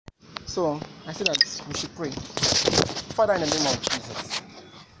So I say that we should pray. Father, in the name of Jesus.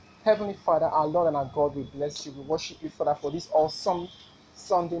 Heavenly Father, our Lord and our God, we bless you. We worship you, Father, for this awesome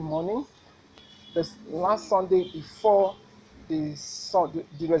Sunday morning. This last Sunday before the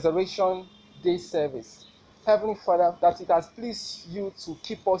Resurrection Day service. Heavenly Father, that it has pleased you to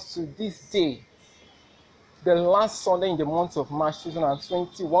keep us to this day, the last Sunday in the month of March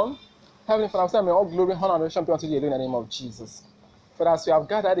 2021. Heavenly Father, may all glory, honor, and adoration be unto you in the name of Jesus. For as we have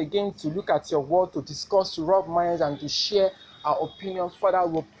gathered again to look at your word, to discuss, to rub minds, and to share our opinions, Father,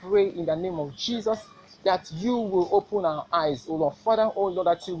 we pray in the name of Jesus that you will open our eyes, O Lord. Father, O Lord,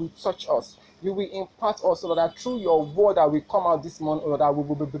 that you will touch us. You will impart us, O Lord, that through your word that will come out this morning, O Lord, that we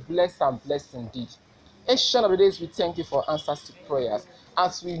will be blessed and blessed indeed. Ancient of the days, we thank you for answers to prayers.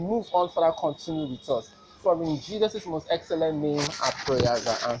 As we move on, Father, continue with us. For in Jesus' most excellent name, our prayers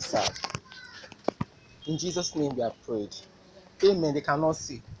are answered. In Jesus' name we have prayed. Amen. They cannot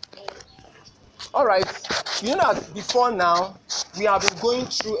see. All right. You know that before now, we have been going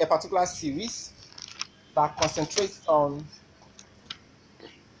through a particular series that concentrates on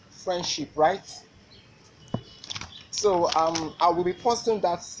friendship, right? So I will be posting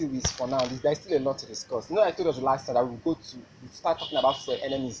that series for now. There's still a lot to discuss. You know, I told us the last time that we'll start talking about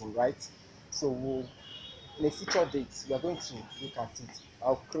enemism, right? So in a future date, we are going to look at it.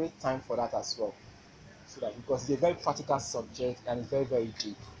 I'll create time for that as well. So that because it's a very practical subject and it's very, very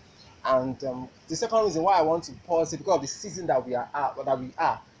deep. And the second reason why I want to pause is because of the season that we are.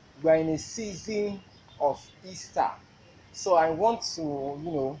 We are in a season of Easter. So I want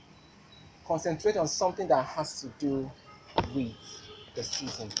to, concentrate on something that has to do with the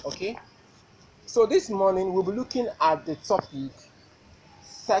season. Okay? So this morning we'll be looking at the topic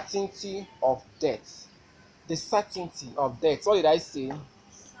certainty of death. The certainty of death. What did I say?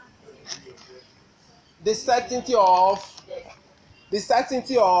 The certainty of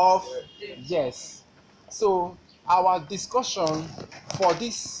yes. So our discussion for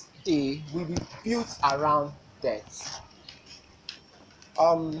this day will be built around death.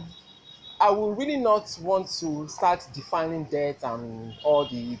 I will really not want to start defining death and all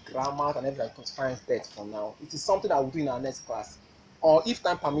the grammar and everything that defines death for now. It is something I will do in our next class, or if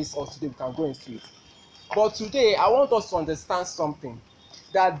time permits us today, we can go into it. But today, I want us to understand something,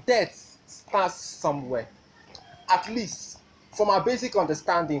 that death starts somewhere. At least, from our basic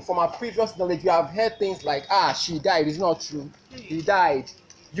understanding, from our previous knowledge, we have heard things like, she died. It's not true. He died.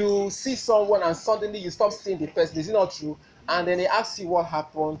 You see someone and suddenly you stop seeing the person. Is it not true? And then they ask you what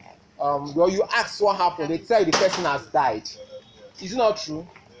happened. You ask what happened. They tell you the person has died. Is it not true?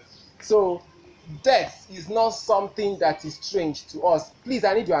 So, death is not something that is strange to us. Please,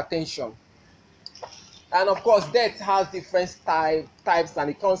 I need your attention. And of course, death has different types and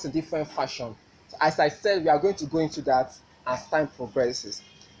it comes in different fashion. As I said, we are going to go into that as time progresses.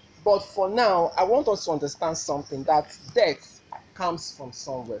 But for now, I want us to understand something, that death comes from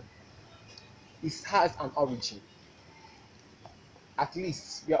somewhere. It has an origin. At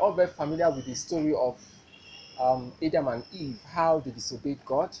least, we are all very familiar with the story of Adam and Eve, how they disobeyed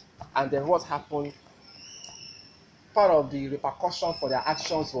God, and then what happened. Part of the repercussion for their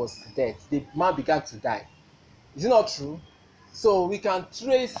actions was death. The man began to die. Is it not true? So we can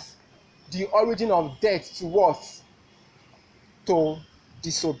trace the origin of death to what? To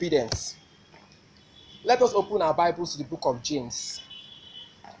disobedience. Let us open our Bibles to the book of James.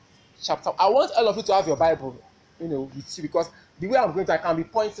 I want all of you to have your Bible, with you, because the way I'm going to, I can be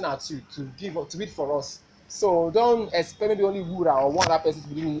pointing at you to read for us. So don't expect maybe only Wura or one other person to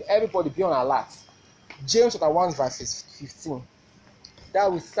be reading. Everybody be on alert. James chapter 1 verses 15.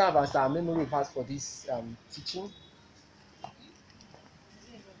 That will serve as our memory verse for this teaching.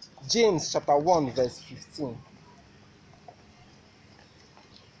 James chapter 1 verse 15.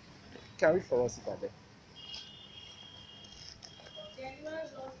 Can you read for us if I there?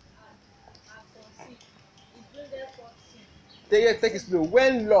 Take it slow.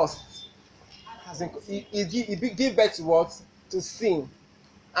 When lost, he give birth to what? To sin.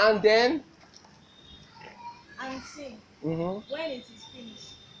 And then? And sin. Mm-hmm. When it is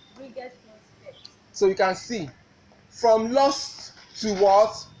finished, bringeth forth death. So you can see, from lost to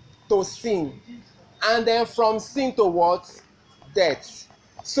what? To sin. And then from sin to what? Death.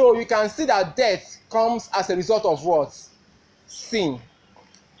 So you can see that death comes as a result of what? Sin.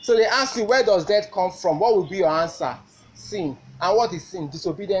 So they ask you, where does death come from? What will be your answer? Sin. And what is sin?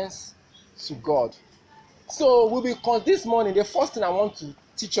 Disobedience to God. So this morning, the first thing I want to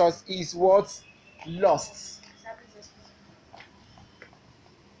teach us is what? Lust.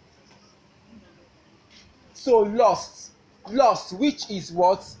 So lust, which is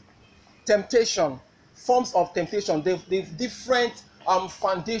what? Temptation. Forms of temptation. They've different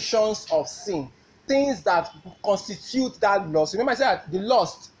foundations of sin, things that constitute that lust. Remember I said that the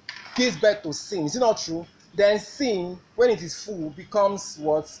lust gives birth to sin, is it not true? Then sin, when it is full, becomes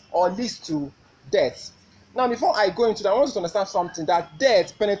what? Or leads to death. Now before I go into that, I want you to understand something, that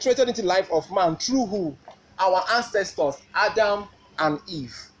death penetrated into the life of man through who? Our ancestors, Adam and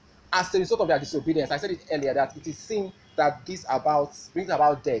Eve, as a result of their disobedience. I said it earlier that it is sin that brings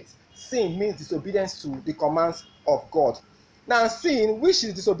about death. Sin means disobedience to the commands of God. Now sin, which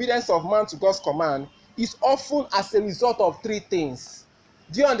is disobedience of man to God's command, is often as a result of three things.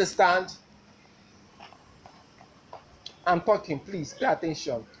 Do you understand? I'm talking, please pay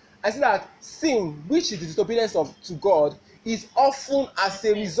attention. I say that sin, which is the disobedience to God, is often as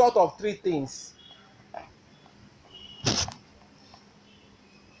a result of three things.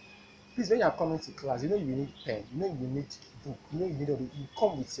 Please, when you are coming to class, you know you need pen, you know you need book, you know you need you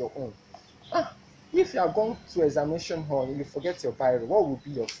come with your own. If you are going to examination hall and you forget your Bible, what will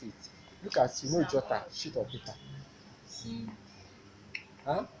be your fate? Look at you, no jotter, sheet of paper.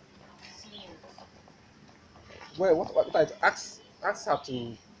 Huh? Well, what I ask her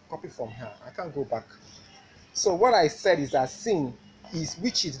to copy from her. I can't go back. So what I said is that sin is,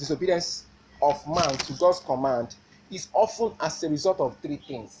 which is disobedience of man to God's command, is often as a result of three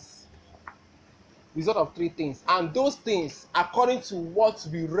things. And those things, according to what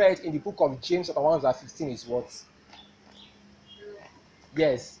we read in the book of James chapter 1 verse 15, is what?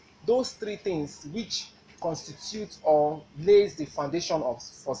 Yes, those three things which constitute or lays the foundation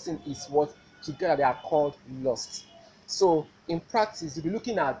for sin is what together they are called lust. So in practice, you'll be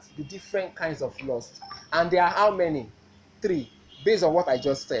looking at the different kinds of lust, and there are how many? 3. Based on what I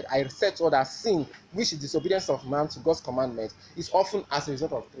just said, I said to that sin, which is disobedience of man to God's commandment, is often as a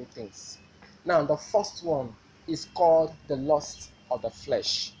result of 3 things. Now, the first one is called the lust of the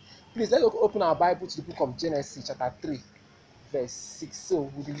flesh. Please, let's open our Bible to the book of Genesis, chapter 3, verse 6.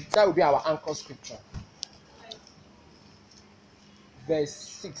 So, that will be our anchor scripture. Verse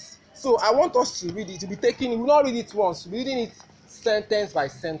 6. So, I want us to read it. We will not read it once, we're reading it sentence by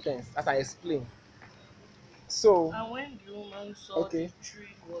sentence, as I explain. So, and when the woman saw the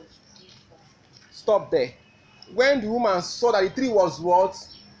tree was good for food. Stop there. When the woman saw that the tree was what?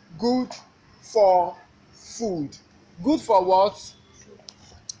 Good for food. Good for what?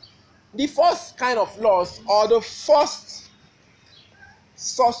 The first kind of lust, or the first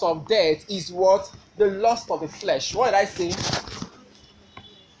source of death, is what? The lust of the flesh. What did I say?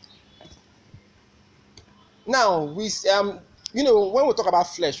 Now, when we talk about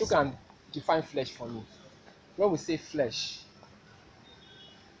flesh, who can define flesh for me? When we say flesh,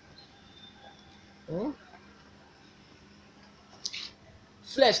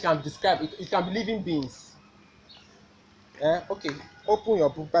 flesh can be described, it can be living beings. Okay, open your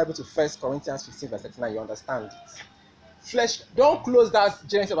Bible to 1 Corinthians 15 verse 39, you understand it. Flesh, don't close that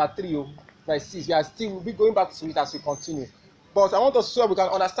Genesis chapter 3 verse 6, we'll be going back to it as we continue. But I want us so we can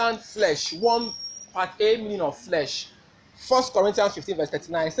understand flesh, one part A meaning of flesh. 1 Corinthians 15 verse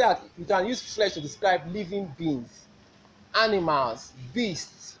 39 says that you can use flesh to describe living beings, animals,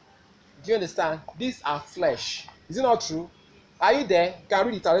 beasts. Do you understand? These are flesh. Is it not true? Are you there? You can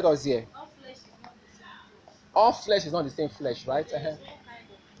read it and let us hear. All flesh is not the same flesh. All flesh is not the same flesh, right? There is one kind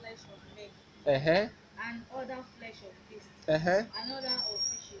of flesh of men, and other flesh of beasts, another of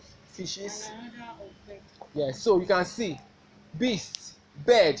fishes, and another of birds. Yes, so you can see beasts,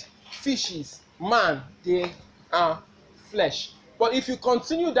 bird, fishes, man, they are flesh. But if you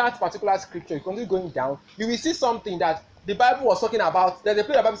continue that particular scripture, you continue going down, you will see something that the Bible was talking about. There's a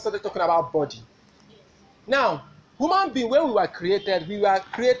place the Bible started talking about body. Now, human being, when we were created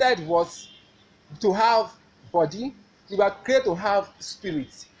was to have body. We were created to have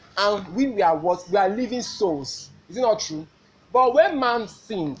spirit, and we are what? We are living souls. Is it not true? But when man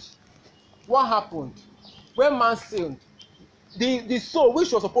sinned, what happened? When man sinned, the soul,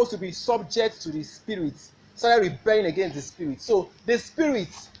 which was supposed to be subject to the spirit, started rebelling against the spirit. So the spirit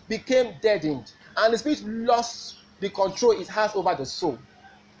became deadened, and the spirit lost the control it has over the soul.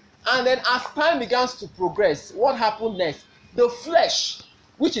 And then as time begins to progress, what happened next? The flesh,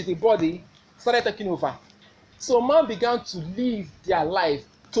 which is the body, started taking over. So man began to live their life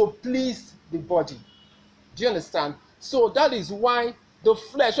to please the body. Do you understand? So that is why the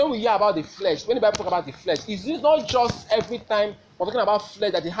flesh, when we hear about the flesh, when the Bible talks about the flesh, it's not just every time we're talking about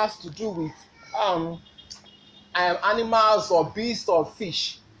flesh that it has to do with animals or beasts or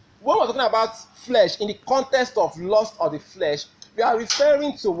fish. When we're talking about flesh in the context of lust of the flesh, we are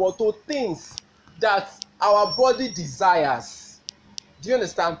referring to things that our body desires. Do you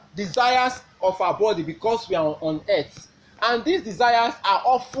understand? Desires of our body, because we are on earth. And these desires are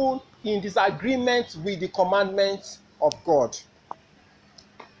often in disagreement with the commandments of God.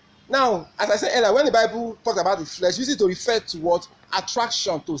 Now, as I said earlier, when the Bible talks about the flesh, use it to refer to what?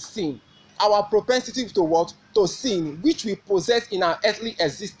 Attraction to sin. Our propensity to what? To sin, which we possess in our earthly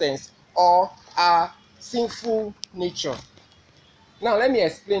existence, or our sinful nature. Now, let me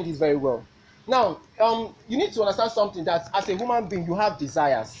explain this very well. Now, you need to understand something, that as a human being, you have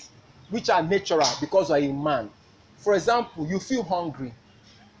desires, which are natural because you are a man. For example, you feel hungry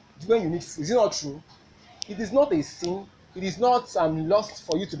when you need food. Is it not true? It is not a sin. It is not lust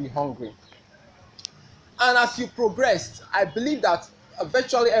for you to be hungry. And as you progress, I believe that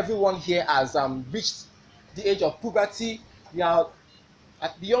virtually everyone here has reached the age of puberty. The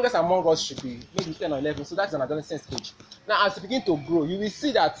youngest among us should be maybe 10 or 11, so that's an adolescent stage. Now, as you begin to grow, you will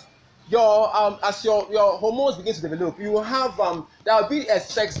see that as your hormones begin to develop, you will have there will be a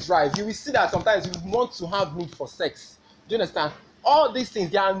sex drive. You will see that sometimes you want to have need for sex. Do you understand? All these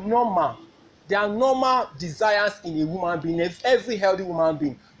things, they are normal. They are normal desires in a human being, every healthy human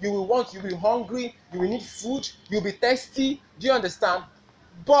being. You will be hungry, you will need food, you'll be thirsty. Do you understand?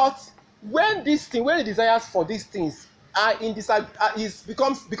 But when the desires for these things are in this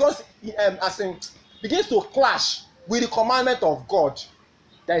begins to clash with the commandment of God,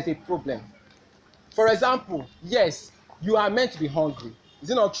 there is a problem. For example, yes, you are meant to be hungry. Is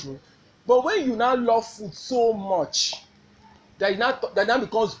it not true? But when you now love food so much, that now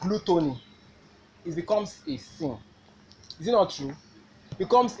becomes gluttony. It becomes a sin. Is it not true? It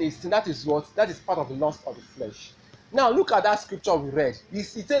becomes a sin. That is what? That is part of the lust of the flesh. Now look at that scripture we read. It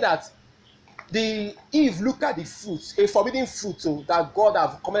said that Eve looked at the fruit, a forbidden fruit, so that God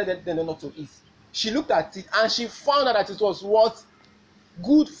have commanded them not to eat. She looked at it and she found out that it was what?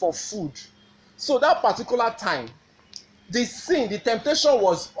 Good for food. So that particular time, the sin, the temptation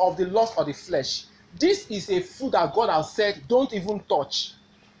was of the lust of the flesh. This is a food that God has said, don't even touch.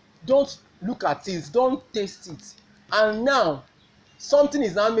 Don't look at it, don't taste it. And now, something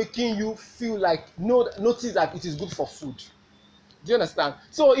is now making you feel like, notice that it is good for food. Do you understand?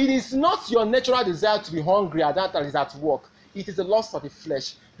 So it is not your natural desire to be hungry at that is at work. It is the lust of the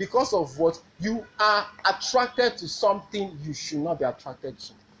flesh. Because of what? You are attracted to something you should not be attracted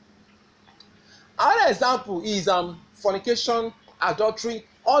to. Another example is fornication, adultery.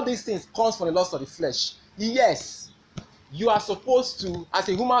 All these things comes from the lust of the flesh. Yes, you are supposed to, as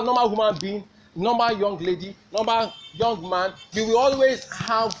a normal human being, normal young lady, normal young man, you will always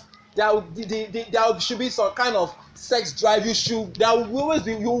have, there should be some kind of sex drive. You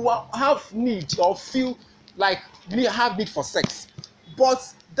will have need or feel like you have need for sex.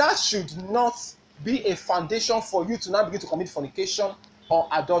 But that should not be a foundation for you to now begin to commit fornication or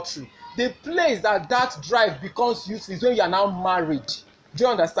adultery. The place that drive becomes useful is when you are now married. Do you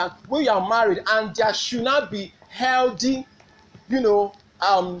understand? When you are married, and there should not be healthy,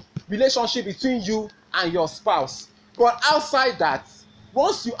 relationship between you and your spouse. But outside that,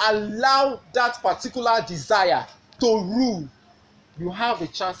 once you allow that particular desire to rule, you have the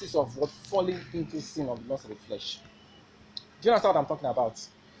chances of falling into sin of the lust of the flesh. Do you understand what I'm talking about?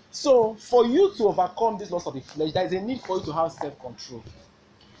 So, for you to overcome this lust of the flesh, there is a need for you to have self-control.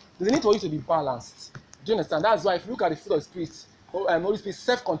 There's a need for you to be balanced. Do you understand? That's why if you look at the fruit of the Spirit, Holy Spirit,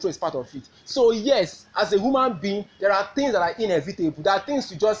 self-control is part of it. So yes, as a human being, there are things that are inevitable. There are things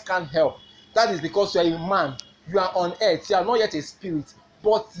you just can't help. That is because you are a man. You are on earth. You are not yet a spirit.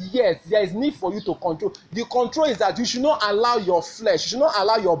 But yes, there is need for you to control. The control is that you should not allow your flesh, you should not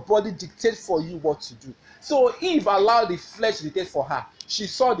allow your body dictate for you what to do. So Eve allowed the flesh to dictate for her. She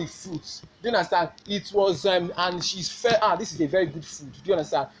saw the fruit. Do you understand? It was and she felt, this is a very good food. Do you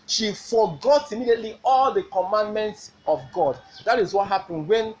understand? She forgot immediately all the commandments of God. That is what happened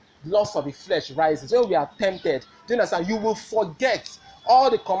when the lust of the flesh rises. When we are tempted, do you understand? You will forget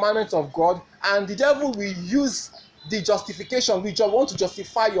all the commandments of God, and the devil will use the justification. We just want to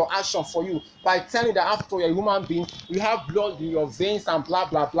justify your action for you by telling that after you're a human being, you have blood in your veins and blah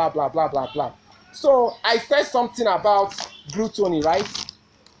blah blah blah blah blah blah. So I said something about gluttony, right?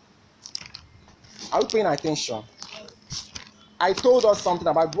 Are you paying attention? I told us something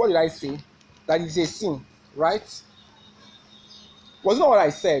about, what did I say? That is a sin, right? Was not what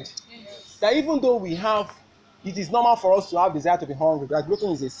I said? Yes. That even though it is normal for us to have desire to be hungry, that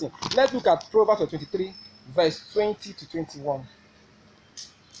gluttony is a sin. Let's look at Proverbs 23, verse 20 to 21.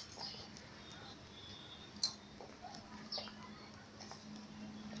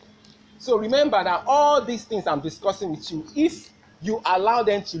 So remember that all these things I'm discussing with you, if you allow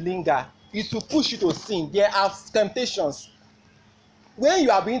them to linger, it will push you to sin. There are temptations. When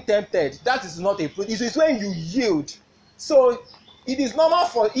you are being tempted, that is not a fruit. It is when you yield. So it is normal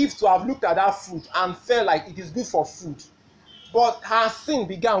for Eve to have looked at that fruit and felt like it is good for food. But her sin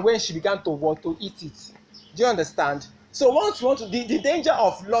began when she began to eat it. Do you understand? So once you want to, the danger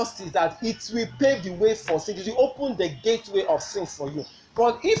of lust is that it will pave the way for sin. It will open the gateway of sin for you.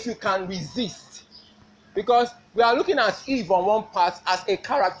 But if you can resist, because we are looking at Eve on one part as a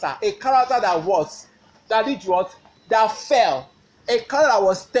character that was, that did what? That fell. A character that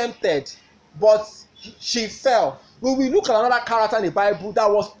was tempted, but she fell. We will look at another character in the Bible that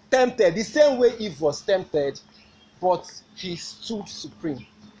was tempted the same way Eve was tempted, but he stood supreme.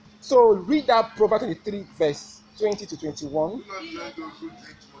 So read that Proverbs 23 verse 20 to 21. Do not join those who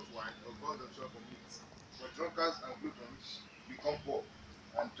drink too much wine or burn themselves for meat, for drunkards and gluttons become poor,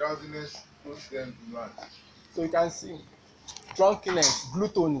 and drowsiness clothes them in rags. So you can see, drunkenness,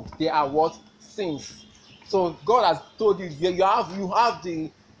 gluttony, they are what? Sins. So God has told you, you have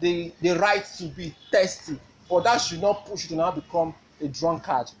the right to be thirsty, but that should not push you to now become a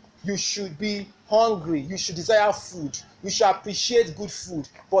drunkard. You should be hungry, you should desire food, you should appreciate good food,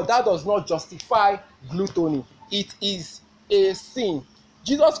 but that does not justify gluttony. It is a sin.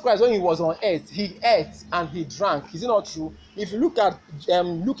 Jesus Christ, when he was on earth, he ate and he drank. Is it not true? If you look at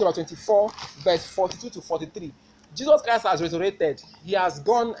Luke 24 verse 42 to 43, Jesus Christ has resurrected. He has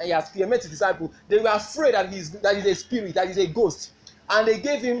gone and he has met his disciples. They were afraid that he's a spirit, that he's a ghost, and they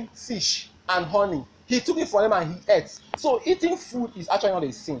gave him fish and honey. He took it for them and he ate. So eating food is actually not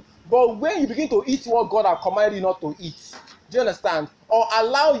a sin. But when you begin to eat what God has commanded you not to eat, do you understand? Or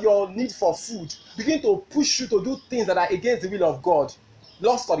allow your need for food begin to push you to do things that are against the will of God,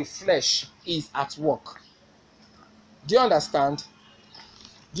 lust of the flesh is at work. Do you understand?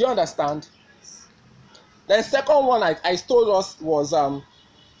 Do you understand? The second one I told us was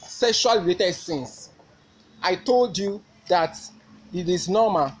sexual related sins. I told you that it is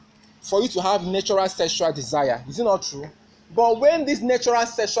normal for you to have natural sexual desire. Is it not true? But when this natural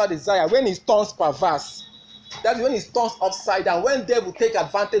sexual desire, when it turns perverse, that is when it turns upside down, when devil take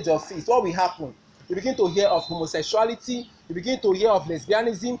advantage of it, what will happen? You begin to hear of homosexuality, you begin to hear of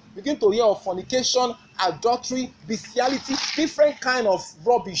lesbianism, you begin to hear of fornication, adultery, bestiality, different kind of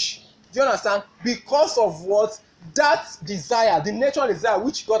rubbish. Do you understand? Because of what? That desire, the natural desire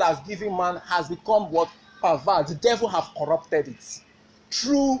which God has given man has become what? Perverse. The devil have corrupted it.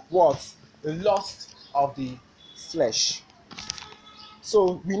 Through what? The lust of the flesh.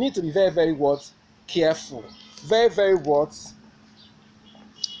 So we need to be very, very what? Careful. Very, very what?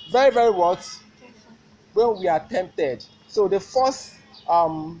 Very, very what? When we are tempted. So the first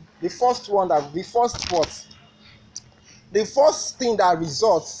thing that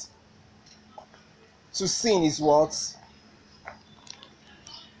results to sin is what?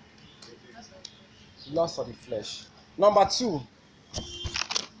 Lust of the flesh. Number 2,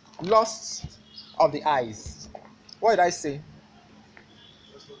 lust of the eyes. What did I say?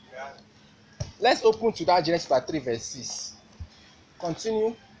 Let's open to that Genesis 3 verse 6.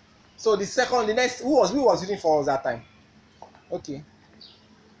 Continue. So the next, who was reading for us that time? Okay.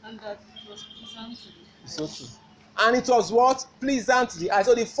 And that it was pleasant to the it's so true. And it was what? Pleasant to the eye.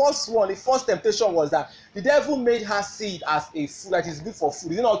 So the first temptation was that the devil made her see it as a food, that is good for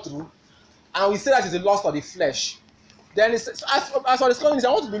food. Is it not true? And we say that is the lust of the flesh. Then as for the scholars,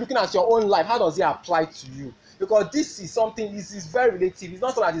 I want to be looking at your own life. How does it apply to you? Because this is something, this is very relative. It's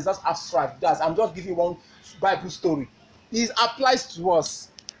not something that is just abstract. I'm just giving one Bible story. It applies to us.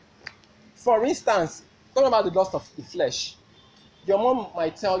 For instance, talking about the lust of the flesh. Your mom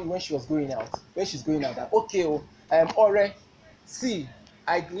might tell you when she's going out that, okay, Ore, see,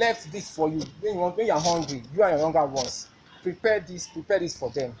 I left this for you. When you're hungry, you and your younger ones, prepare this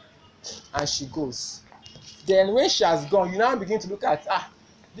for them. And she goes. Then when she has gone, you now begin to look at,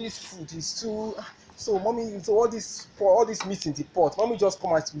 this food is too, so mommy, so all this meat in the pot, mommy just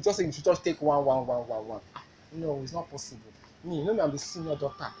come and we just say you should just take one. No, it's not possible. Me, I'm the senior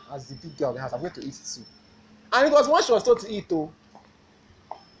daughter, as the big girl of the house, I'm going to eat too. And it was when she was told to eat,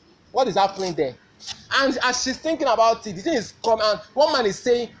 what is happening there? And as she's thinking about it, the thing is come and one man is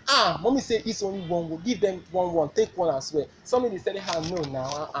saying, mommy say eat only one, we'll give them one, take one as well. Somebody is telling her, no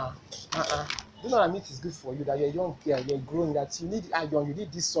now, do you know that meat is good for you, that you're a young girl, you're growing, that you need iron, you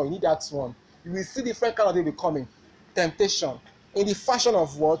need this one, you need that one. You will see different kind of thing becoming. Temptation. In the fashion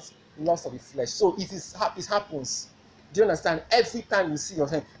of what? Lust of the flesh. So it happens. Do you understand? Every time you see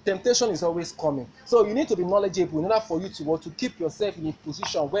yourself, temptation is always coming. So you need to be knowledgeable in order for you to keep yourself in a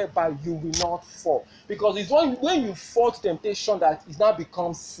position whereby you will not fall. Because it's when you fall to temptation that it now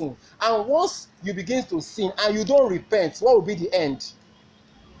becomes sin. And once you begin to sin and you don't repent, what will be the end?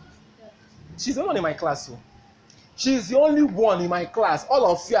 She's the only one in my class. So. She's the only one in my class. All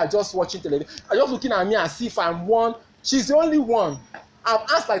of you are just watching television. Are just looking at me as if I'm one. She's the only one. I've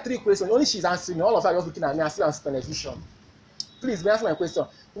asked like 3 questions. Only she's answering me. All of you are just looking at me as if I'm television. Please, answer my question.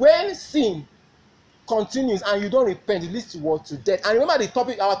 When sin continues and you don't repent, it leads to what? To death. And remember the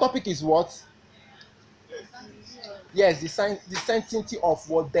topic, our topic is what? Yes, the certainty of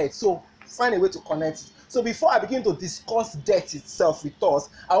what? Death. So find a way to connect it. So before I begin to discuss death itself with us,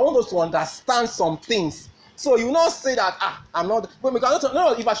 I want us to understand some things. So you will not say that I'm not, but because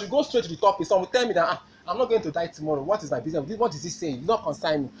no, if I should go straight to the topic, someone will tell me that I'm not going to die tomorrow. What is my business? What is he saying? It's not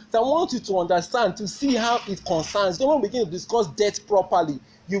concern me. So I want you to understand, to see how it concerns. Then when we begin to discuss death properly,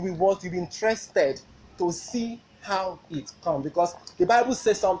 you will be interested to see how it comes, because the Bible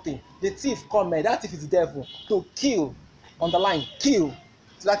says something. The thief cometh, that thief is the devil, to kill, underline, kill.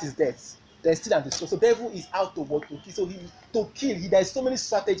 So that is death. There's still and destroy. So the devil is out to what? To kill. So there's so many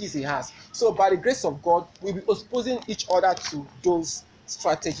strategies he has. So by the grace of God, we'll be exposing each other to those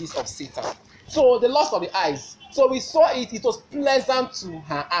strategies of Satan. So the lust of the eyes. So we saw it was pleasant to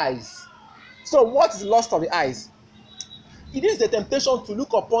her eyes. So what is the lust of the eyes? It is the temptation to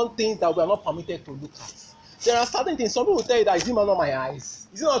look upon things that we are not permitted to look at. There are certain things, some people will tell you that is it not my eyes.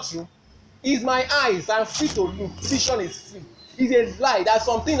 Is it not true? It's my eyes, I'm free to look. Vision is free. It's a lie. There's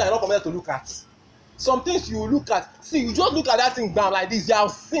some things that are not permitted to look at. Some things you look at. See, you just look at that thing down like this, you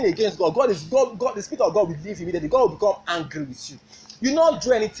have sinned against God. God, the Spirit of God will leave immediately. God will become angry with you. You not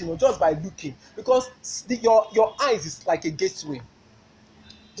do anything just by looking, because your eyes is like a gateway.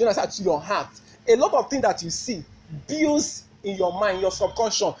 Do you understand? To your heart. A lot of things that you see builds in your mind, your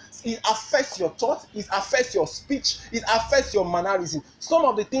subconscious. It affects your thoughts, it affects your speech, it affects your mannerism. Some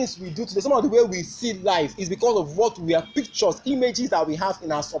of the things we do today, some of the way we see life is because of what we are, pictures, images that we have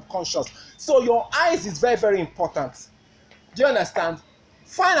in our subconscious. So your eyes is very, very important. Do you understand?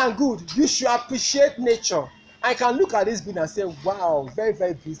 Fine and good. You should appreciate nature. I can look at this building and say, wow, very,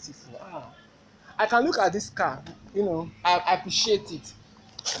 very beautiful. I can look at this car, I appreciate it.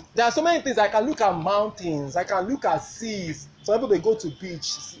 There are so many things. I can look at mountains, I can look at seas. Some people, they go to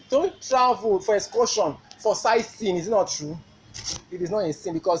beach. Don't travel for excursion, for sightseeing. Is it not true? It is not a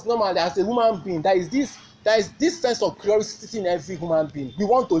sin, because normally as a human being, there is this sense of curiosity in every human being. We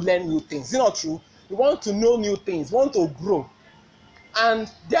want to learn new things. Is it not true? We want to know new things, we want to grow.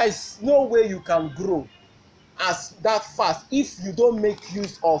 And there is no way you can grow as that fast if you don't make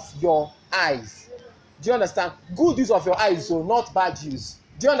use of your eyes. Do you understand? Good use of your eyes, so not bad use.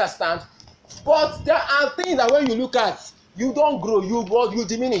 Do you understand? But there are things that when you look at, you don't grow, you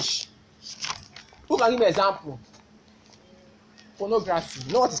diminish. Who can give me an example? Pornography.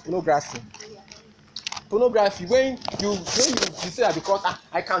 You know what is pornography? Pornography, when you say that because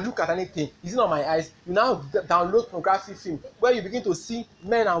I can look at anything, is it not my eyes? You now download pornography film where you begin to see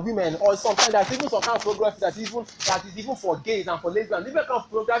men and women, or sometimes there's even some kind of pornography that is even for gays and for lesbians. Different kind of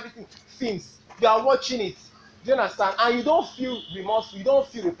pornography films. You are watching it. Do you understand? And you don't feel remorseful, you don't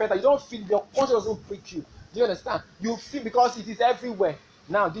feel repentant, you don't feel, your conscience doesn't prick you. Do you understand? You feel, because it is everywhere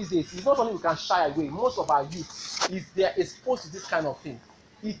now these days. It's not something we can shy away. Most of our youth, if they are exposed to this kind of thing,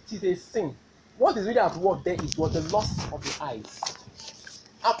 it is a sin. What is really at work there is what the lust of the eyes.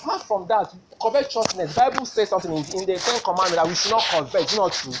 Apart from that, covetousness. The Bible says something in the 10 Commandments that we should not covet. It's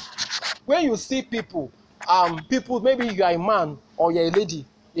not true. When you see people, maybe you are a man or you're a lady.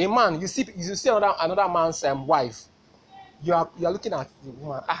 A man, you see another man's wife. You are looking at the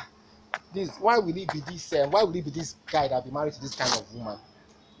woman. Why will it be this? Why will it be this guy that be married to this kind of woman?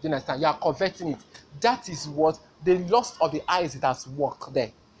 Do you understand? You are coveting it. That is what the lust of the eyes is at work there.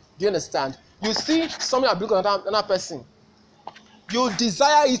 Do you understand? You see somebody that look at another person. You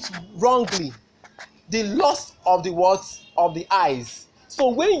desire it wrongly. The lust of the words of the eyes. So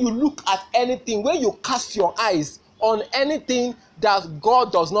when you look at anything, when you cast your eyes on anything that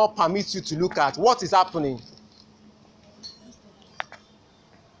God does not permit you to look at, what is happening?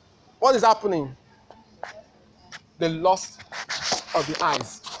 What is happening? The lust of the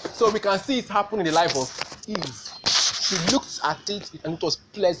eyes. So we can see it happen in the life of Eve. She looked at it and it was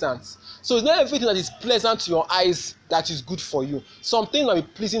pleasant. So it's not everything that is pleasant to your eyes that is good for you. Some things might be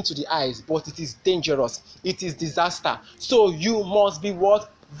pleasing to the eyes, but it is dangerous. It is disaster. So you must be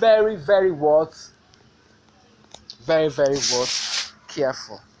what? Very, very what? Very, very what?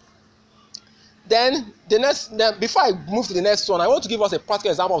 Careful. Then before I move to the next one, I want to give us a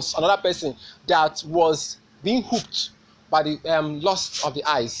practical example of another person that was being hooked by the lust of the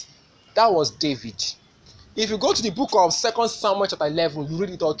eyes. That was David. If you go to the book of 2 Samuel chapter 11, you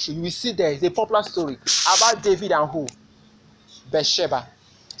read it all through, you will see there is a popular story about David and who? Bathsheba.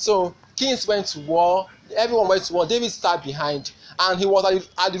 So kings went to war, everyone went to war, David stayed behind, and he was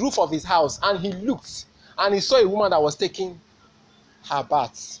at the roof of his house, and he looked, and he saw a woman that was taking her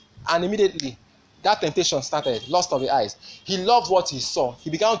bath, and immediately that temptation started, lust of the eyes. He loved what he saw. He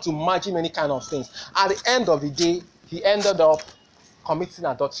began to imagine many kind of things. At the end of the day, he ended up committing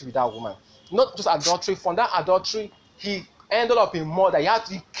adultery with that woman. not just adultery. From that adultery, he ended up in murder.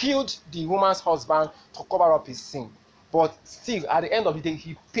 He killed the woman's husband to cover up his sin. But still, at the end of the day,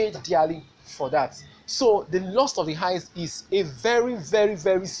 he paid dearly for that. So the lust of the eyes is a very, very,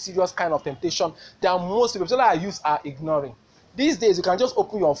 very serious kind of temptation that most people that I use are ignoring. These days, you can just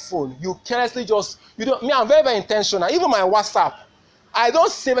open your phone. You carelessly just, I'm very, very intentional. Even my WhatsApp, I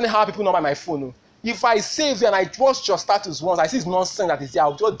don't save anyhow people know by my phone. No. If I save you and I watch your status once, I see it's nonsense that is there,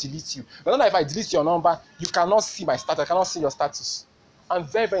 I'll just delete you. But not if I delete your number, you cannot see my status, I cannot see your status. I'm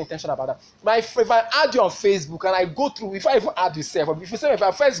very, very intentional about that. But if I add you on Facebook and I go through, if I even add yourself, if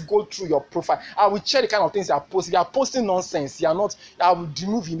I first go through your profile, I will check the kind of things you are posting. If you are posting nonsense, I will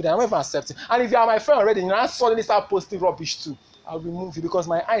remove you. I'm not even accepting. And if you are my friend already, and I suddenly start posting rubbish too, I'll remove you because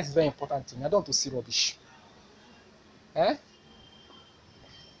my eyes is very important to me. I don't want to see rubbish. Eh?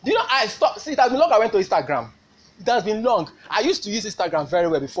 Do you know it has been long I went to Instagram. It has been long. I used to use Instagram very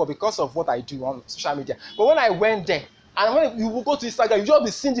well before because of what I do on social media. But when I went there, and when you will go to Instagram, you just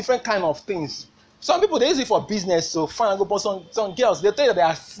be seeing different kind of things. Some people, they use it for business, so fine, go, but some girls, they tell you that they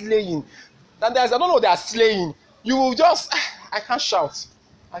are slaying. And I don't know they are slaying. You will just, I can't shout.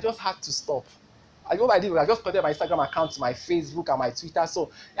 I just had to stop. What I did was I just connected my Instagram account to my Facebook and my Twitter,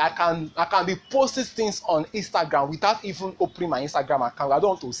 so I can be posting things on Instagram without even opening my Instagram account. I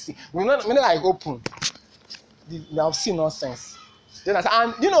don't want to see. When I open, I'll see nonsense.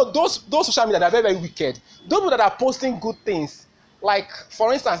 And those social media, they're very, very wicked. Those people that are posting good things, like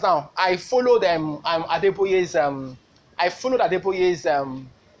for instance now, I followed Adeboye's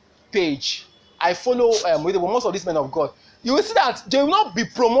page. I follow with most of these men of God. You will see that they will not be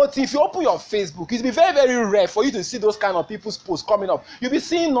promoting. If you open your Facebook, it will be very, very rare for you to see those kind of people's posts coming up. You'll be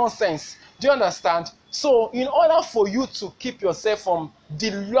seeing nonsense. Do you understand? So in order for you to keep yourself from the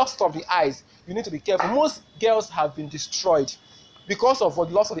lust of the eyes, you need to be careful. Most girls have been destroyed because of the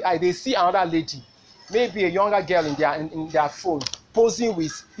lust of the eye. They see another lady, maybe a younger girl in their phone, posing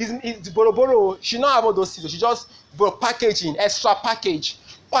with Boro. She not have all those things. She just packaging, extra package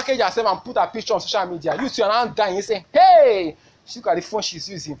herself and put her picture on social media. You see her now dying, you say, hey, look at the phone she's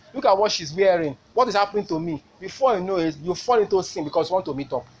using, look at what she's wearing, what is happening to me. Before you know it, you fall into sin because you want to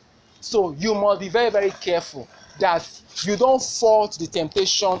meet up. So you must be very, very careful that you don't fall to the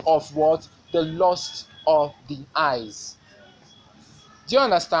temptation of what? The lust of the eyes. Do you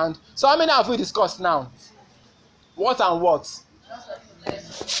understand? So how many have we discussed now? What and what?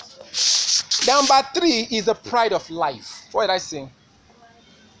 Number 3 is the pride of life. What did I say?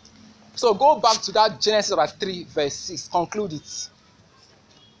 So go back to that Genesis chapter 3 verse 6. Conclude it.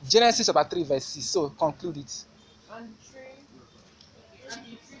 Genesis chapter 3 verse 6. So conclude it. And the tree to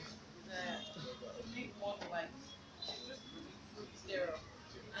make one wife, she took the fruit thereof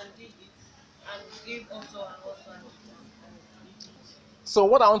and did it, and gave also her husband. So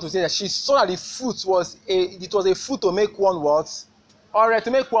what I want to say is that she saw that the fruit was a fruit to make one what? Alright,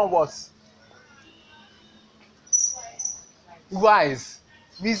 to make one what? Wise.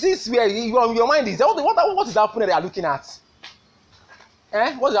 Is this where your mind is? What is happening they are looking at?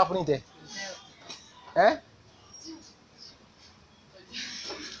 What is happening there?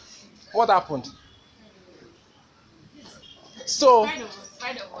 What happened? So,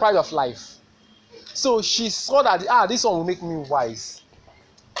 pride of life. So she saw that this one will make me wise.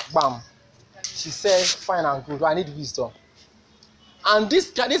 Bam. She said, fine and good. I need wisdom. And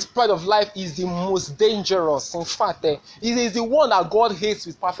this pride of life is the most dangerous. In fact, it is the one that God hates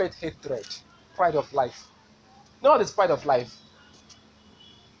with perfect hatred. Pride of life. You know what is pride of life?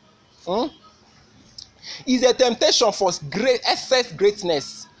 It's a temptation for excess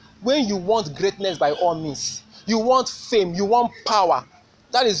greatness. When you want greatness by all means, you want fame, you want power.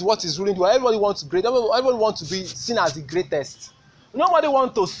 That is what is ruling you. Everybody wants great. Everybody wants to be seen as the greatest. Nobody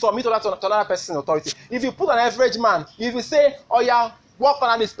wants to submit to another person's authority. If you put an average man, if you say, oh yeah, work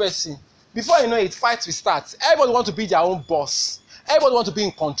on this person, before you know it, fight will start. Everybody wants to be their own boss. Everybody wants to be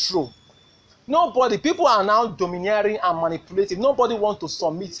in control. People are now domineering and manipulating. Nobody wants to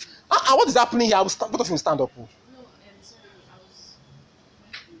submit. What is happening here? Both of you stand up. No, sorry, I was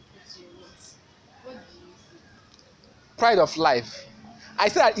what did you say? Pride of life. I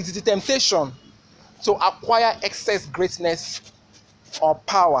said that it is a temptation to acquire excess greatness or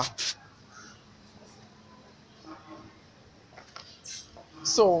power.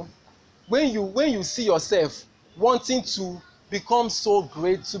 So when you see yourself wanting to become so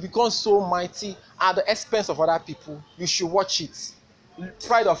great, to become so mighty at the expense of other people, you should watch it.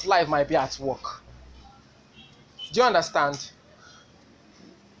 Pride of life might be at work. Do you understand?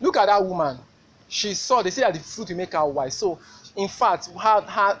 Look at that woman. She saw, they say that the fruit will make her wise. So in fact,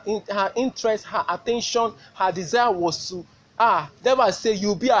 her interest, her attention, her desire was to Never say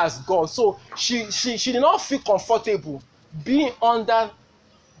you be as God. So she did not feel comfortable being under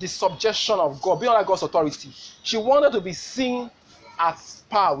the subjection of God, being under God's authority. She wanted to be seen at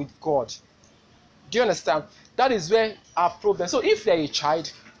par with God. Do you understand? That is where our problem. So if you're a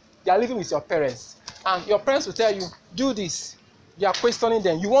child, you are living with your parents, and your parents will tell you, do this. You are questioning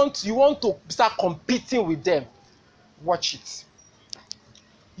them. You want to start competing with them. Watch it.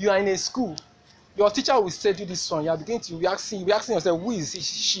 You are in a school. Your teacher will say, do this one. You are beginning to be asking yourself, who is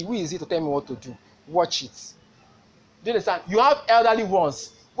she? Who is it to tell me what to do? Watch it. Do you understand? You have elderly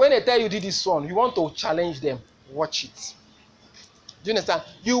ones. When they tell you do this one, you want to challenge them. Watch it. Do you understand?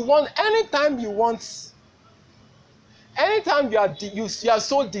 Anytime you are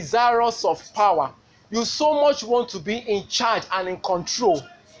so desirous of power, you so much want to be in charge and in control,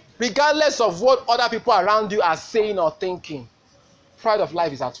 regardless of what other people around you are saying or thinking. Pride of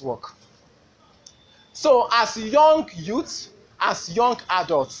life is at work. So as young youths, as young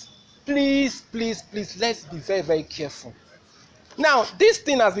adults, please, let's be very, very careful. Now, this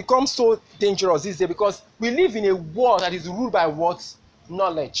thing has become so dangerous these days because we live in a world that is ruled by what?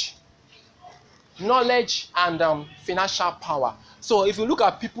 Knowledge. Knowledge and financial power. So if you look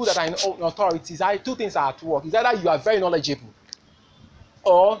at people that are in authorities, two things are at work. It's either you are very knowledgeable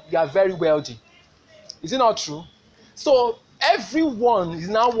or you are very wealthy. Is it not true? So everyone is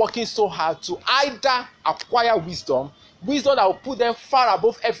now working so hard to either acquire wisdom that will put them far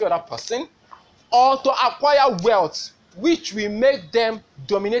above every other person, or to acquire wealth, which will make them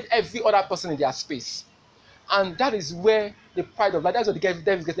dominate every other person in their space. And that is where the pride of life, that's what the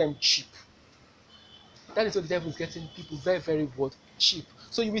devil is getting them cheap. That is what the devil is getting people very, very cheap.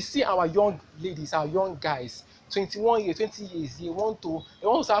 So you will see our young ladies, our young guys, 21 years, 20 years, they want to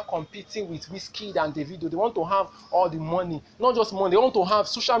start competing with Wizkid and Davido. They want to have all the money, not just money. They want to have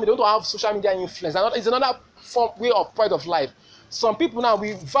social media. They want to have social media influence. It's another way of pride of life. Some people now,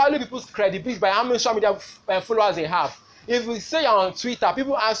 we value people's credibility by how many social media followers they have. If you say you're on Twitter,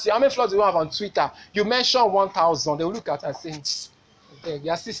 people ask you how many followers do you have on Twitter. You mention 1,000. They will look at it and say, okay, you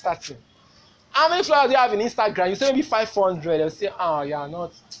are still starting. How many followers do you have in Instagram? You say maybe 500. They'll say, oh, you are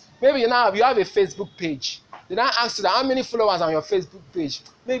not. Maybe you have a Facebook page. They now ask you that how many followers on your Facebook page?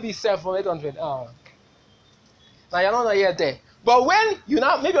 Maybe 700, 800. Oh. Now you're not yet there. But when you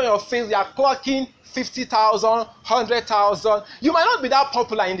now, maybe on your face, you are clocking 50,000, 100,000. You might not be that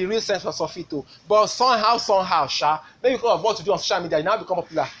popular in the real sense of it, but somehow, maybe because of what you do on social media, you now become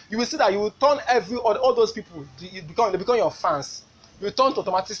popular. You will see that you will turn all those people, they become your fans. You will turn to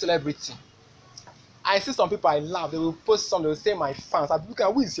automatic celebrity. I see some people I love, they will post something, they will say my fans. I look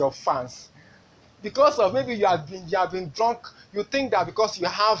at who is your fans? Because of maybe you have been drunk, you think that because you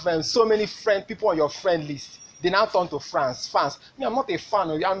have so many people on your friend list, they now turn to fans. Me, I'm not a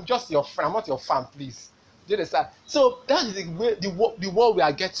fan. I'm just your friend. I'm not your fan, please. Do you understand? So that is the world we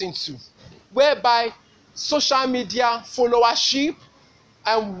are getting to, whereby social media followership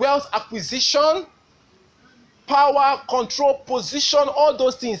and wealth acquisition, power, control, position, all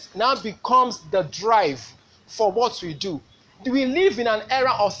those things now becomes the drive for what we do. We live in an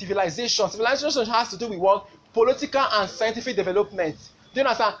era of civilization. Civilization has to do with what? Political and scientific development. Do you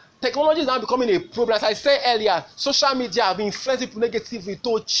understand? Technology is now becoming a problem. As I said earlier, social media have been influencing people negatively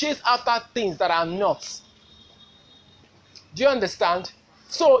to chase after things that are not. Do you understand?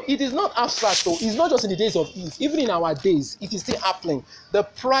 So it is not abstract though. It's not just in the days of Eve. Even in our days, it is still happening. The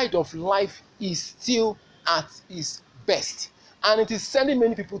pride of life is still at its best. And it is sending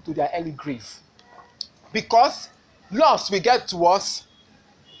many people to their early grave. Because loss will get to us.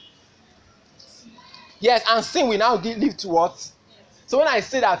 Yes, and sin will now lead to us. So when I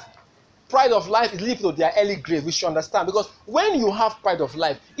say that pride of life is leading to their early grave, we should understand. Because when you have pride of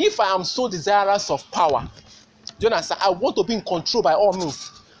life, if I am so desirous of power, do you understand? I want to be in control by all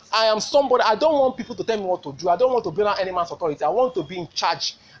means. I am somebody, I don't want people to tell me what to do. I don't want to be on any man's authority. I want to be in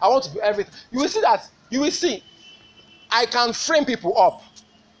charge. I want to do everything. You will see, I can frame people up.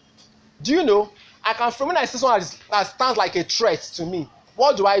 Do you know? I can frame when I see someone that stands like a threat to me.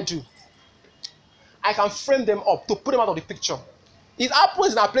 What do? I can frame them up to put them out of the picture. It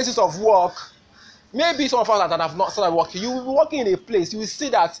happens in our places of work. Maybe some of us that have not started working, you will be working in a place, you will see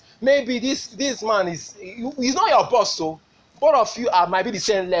that maybe this man he's not your boss, so both of you might be the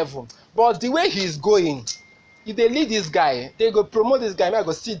same level. But the way he's going, if they lead this guy, they go promote this guy, maybe I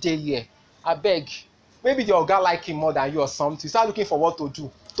go sit there here. I beg. Maybe your guy like him more than you or something. You start looking for what to do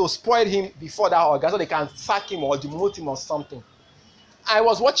to spoil him before that organ so they can sack him or demote him or something. I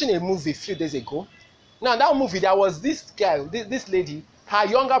was watching a movie a few days ago. Now, that movie, there was this girl, this lady, her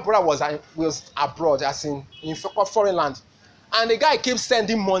younger brother was abroad, as in foreign land. And the guy kept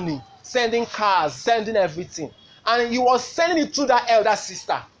sending money, sending cars, sending everything. And he was sending it through that elder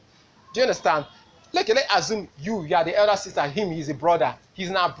sister. Do you understand? Let's assume you are the elder sister, him is a brother. He's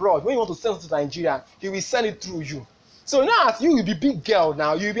in abroad. When you want to send it to Nigeria, he will send it through you. So now you will be big girl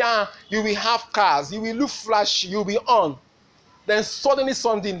now. You will have cars. You will look flashy. You will be on. Then suddenly,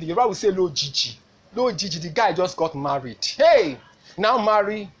 Rabbi will say, "Lo Gigi, the guy just got married. Hey, now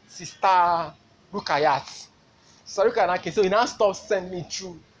marry sister Rukayat." So he now stops sending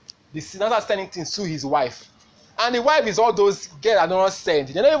through. Now start sending things to his wife. And the wife is all those girls that do not send.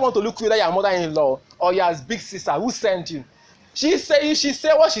 They don't even want to look whether your mother-in-law or your big sister who sent you. She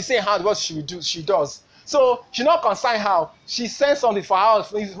say what she say hard, what she do, she does. So she not concerned how she sends something for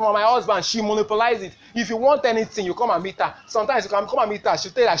my husband. She monopolizes it. If you want anything, you come and meet her. Sometimes you can come and meet her. She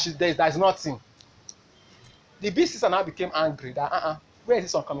tell you that there's nothing. The big sister now became angry that where is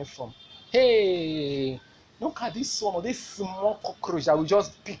this one coming from? Hey, look at this one, this small cockroach that we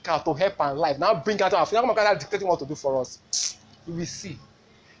just pick out to help her life. Now bring her to our family. Now come dictating what to do for us. We will see.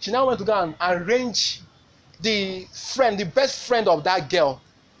 She now went to go and arrange the best friend of that girl.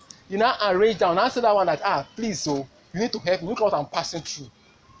 You now arrange down. Now say that one that please, so you need to help me. Look what I'm passing through.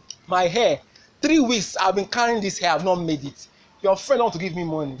 My hair, 3 weeks I've been carrying this hair. I've not made it. Your friend want to give me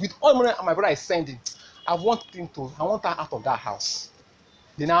money. With all money my brother is sending, I want her out of that house.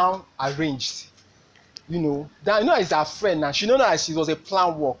 They now arranged. It's her friend now. She know that she was a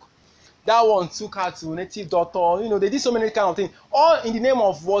plan work. That one took her to native doctor. They did so many kind of things. All in the name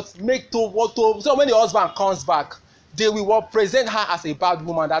of what? So when the husband comes back, they will present her as a bad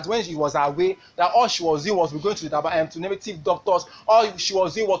woman. That when she was away, that all she was doing was going to native doctors. All she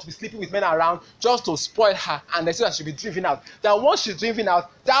was doing was to be sleeping with men around just to spoil her. And they said that she'll be driven out. That once she's driven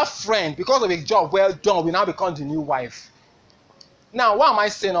out, that friend, because of a job well done, will now become the new wife. Now, why am I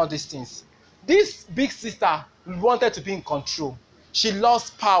saying all these things? This big sister wanted to be in control. She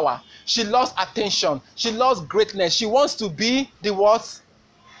lost power. She lost attention. She lost greatness. She wants to be the what?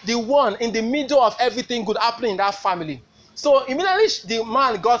 The one in the middle of everything good happening in that family. So immediately the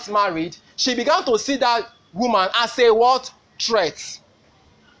man got married, she began to see that woman as a what? Threat.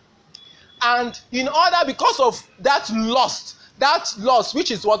 And because of that loss,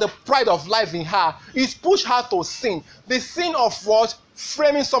 which is what the pride of life in her, is pushed her to sin. The sin of what?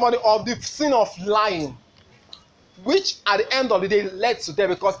 Framing somebody, of the sin of lying. Which at the end of the day led to them,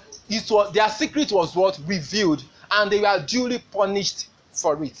 because their secret was what? Revealed. And they were duly punished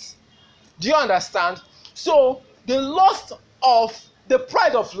for it. Do you understand? So the loss of the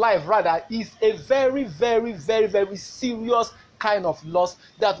pride of life rather is a very, very, very, very serious kind of loss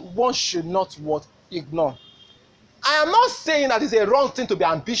that one should not ignore. I am not saying that it's a wrong thing to be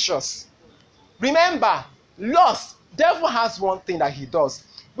ambitious. Remember, devil has one thing that he does.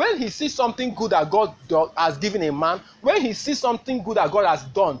 When he sees something good that God has given a man, when he sees something good that God has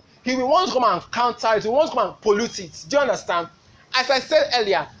done, he will want to come and counter it. He wants to come and pollute it. Do you understand? As I said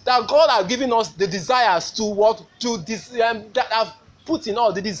earlier, that God has given us the desires that have put in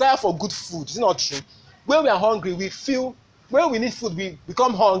us the desire for good food. Is it not true? When we are hungry, we feel. When we need food, we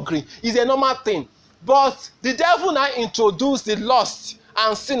become hungry. It's a normal thing. But the devil now introduced the lust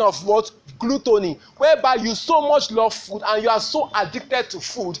and sin of what? Gluttony, whereby you so much love food and you are so addicted to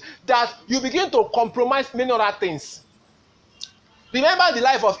food that you begin to compromise many other things. Remember the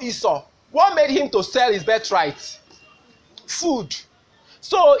life of Esau. What made him to sell his birthright? Food.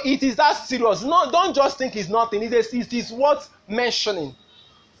 So it is that serious. No, don't just think it's nothing. It is worth mentioning.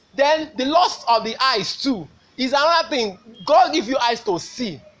 Then the lust of the eyes too is another thing. God give you eyes to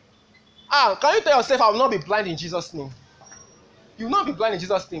see. Can you tell yourself, I will not be blind in Jesus' name? You will not be blind in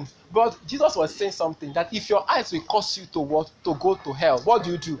Jesus' name. But Jesus was saying something, that if your eyes will cause you to go to hell, what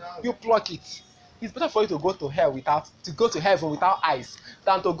do? You pluck it. It's better for you to go to heaven without eyes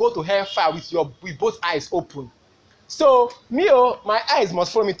than to go to hellfire with both eyes open. So my eyes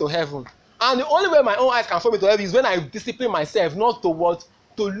must follow me to heaven. And the only way my own eyes can follow me to heaven is when I discipline myself not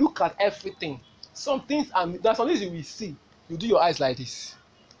to look at everything. There's some things you will see. You do your eyes like this.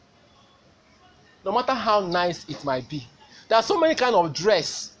 No matter how nice it might be. There are so many kind of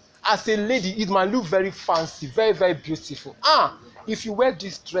dress. As a lady, it might look very fancy, very, very beautiful. If you wear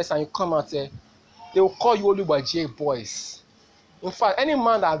this dress and you come out there, they will call you Oluwaje boys. In fact, any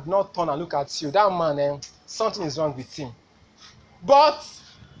man that has not turned and look at you, that man, something is wrong with him. But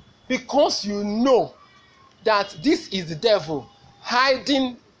because you know that this is the devil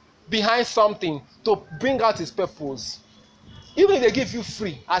hiding behind something to bring out his purpose, even if they give you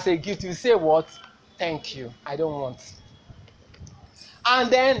free as a gift, you say what? Thank you, I don't want.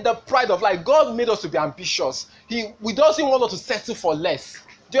 And then the pride of life. God made us to be ambitious. We doesn't want us to settle for less.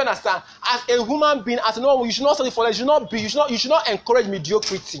 Do you understand? As a human being, as a woman, you should not settle for less. You should not encourage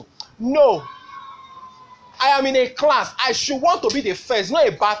mediocrity. No. I am in a class, I should want to be the first. It's not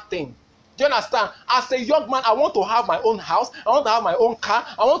a bad thing. Do you understand? As a young man, I want to have my own house. I want to have my own car.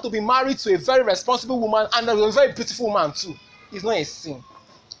 I want to be married to a very responsible woman and a very beautiful woman too. It's not a sin.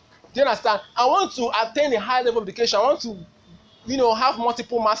 Do you understand? I want to attain a high level of education. I want to, have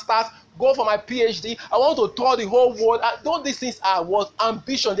multiple masters, go for my PhD. I want to tour the whole world. All these things are what?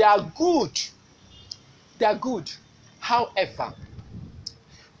 Ambition. They are good. They are good. However,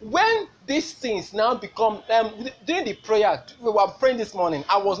 when these things now become, during the prayer, we were praying this morning.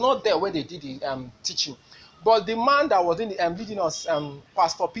 I was not there when they did the teaching. But the man that was leading us,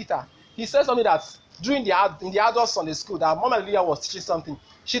 Pastor Peter, he said something that in the adult Sunday school, that Mama Lydia was teaching something.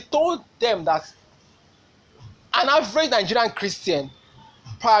 She told them that an average Nigerian Christian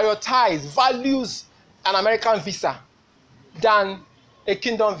values an American visa than a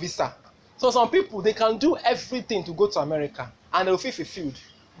kingdom visa. So some people, they can do everything to go to America and they will feel fulfilled.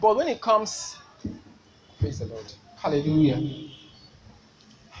 But when it comes, praise the Lord. Hallelujah.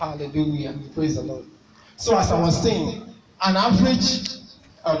 Hallelujah. Praise the Lord. So as I was saying, an average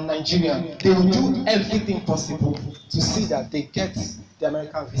Nigerian, they will do everything possible to see that they get the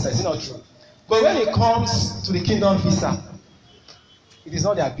American visa. Is it not true? But when it comes to the kingdom visa, it is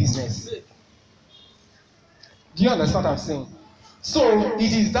not their business. Do you understand what I'm saying? So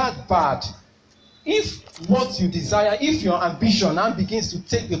it is that bad. If what you desire, if your ambition now begins to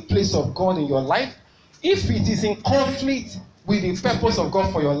take the place of God in your life, if it is in conflict with the purpose of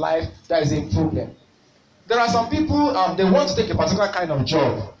God for your life, there is a problem. There are some people, they want to take a particular kind of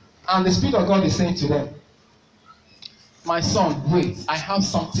job, and the Spirit of God is saying to them, my son, wait, I have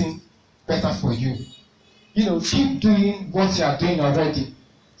something better for you. Keep doing what you are doing already.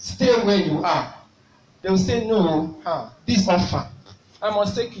 Stay where you are. They will say, no, this offer, I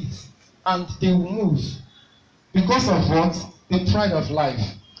must take it. And they will move. Because of what? The pride of life.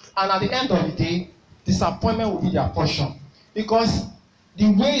 And at the end of the day, disappointment will be their portion. Because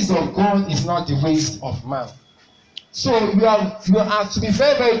the ways of God is not the ways of man. So you are to be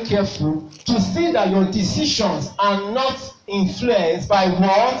very, very careful to see that your decisions are not influenced by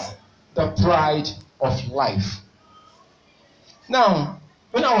what? The pride of life. Now,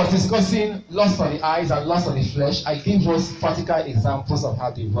 when I was discussing lust of the eyes and lust of the flesh, I gave us practical examples of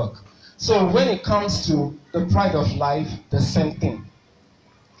how they work. So when it comes to the pride of life, the same thing.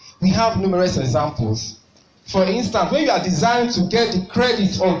 We have numerous examples. For instance, when you are designed to get the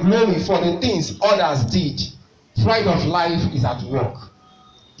credit or glory for the things others did, pride of life is at work.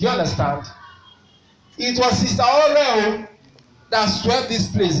 Do you understand? It was Sister Oreo that swept this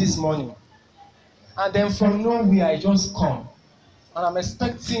place this morning. And then from nowhere, I just come. And I'm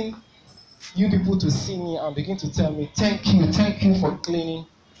expecting you people to see me and begin to tell me, thank you for cleaning.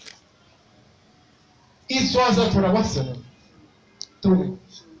 It was a brother, what's your name? Tony.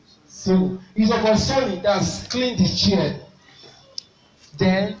 So it was Sonny that's cleaned the chair.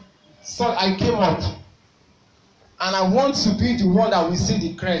 Then so I came up and I want to be the one that will see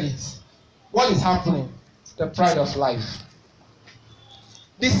the credit. What is happening? The pride of life.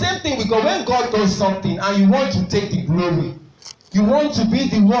 The same thing because when God does something and you want to take the glory, you want to be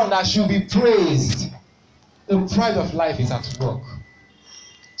the one that should be praised. The pride of life is at work.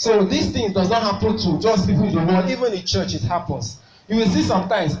 So these things does not happen to just people in the world, even in church it happens. You will see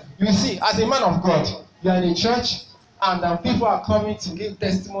sometimes, you will see as a man of God, you are in a church and people are coming to give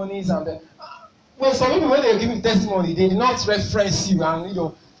testimonies and well, some people when they are giving testimony, they did not reference you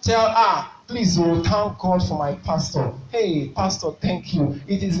and tell, please thank God for my pastor. Hey, pastor, thank you.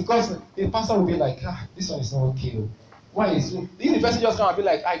 It is because the pastor will be like, this one is not okay. Why is it? The person just come and be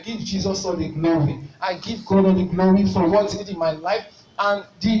like, I give Jesus all the glory. I give God all the glory for what he did in my life. And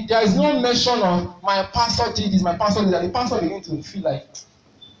there is no mention of my pastor did this, my pastor did that. The pastor begins to feel like,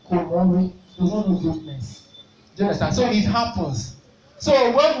 come on, there's no goodness. Do you understand? So it happens. So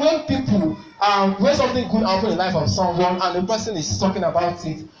when people, when something good happens in the life of someone and the person is talking about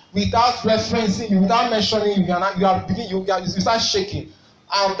it without referencing you, without mentioning you, you start shaking.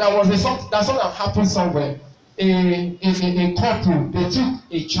 There's something that happened somewhere. A couple, they took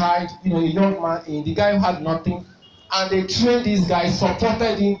a child, a young man, the guy who had nothing, and they trained this guy,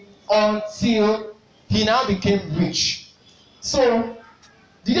 supported him until he now became rich. So,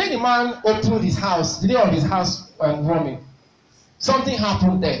 the day the man opened his house, the day of his house warming, something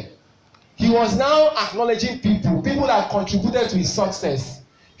happened there. He was now acknowledging people that contributed to his success.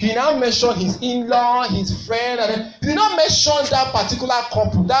 He now mentioned his in-law, his friend, and then he did not mention that particular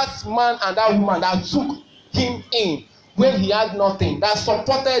couple, that man and that woman that took him in when he had nothing, that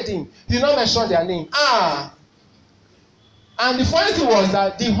supported him. He did not mention their name. And the funny thing was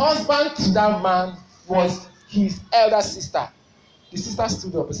that the husband to that man was his elder sister. The sister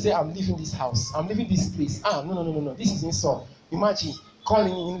stood up and said, I'm leaving this house. I'm leaving this place. No. This is insult. Imagine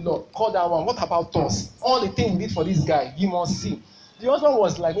calling in-law, call that one. What about us? All the things we did for this guy, he must see. The husband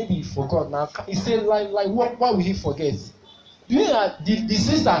was like, maybe he forgot now. He said, like what, why will he forget? Do you know that the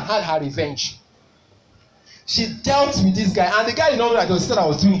sister had her revenge? She dealt with this guy, and the guy did not know that the sister that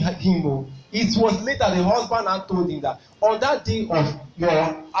was doing him. It was later the husband had told him that on that day of your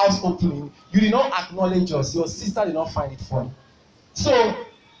house opening, you did not acknowledge us. Your sister did not find it funny. So,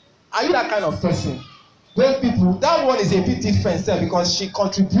 are you that kind of person? When people, that one is a bit different because she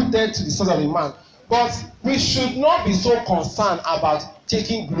contributed to the source of the man. But we should not be so concerned about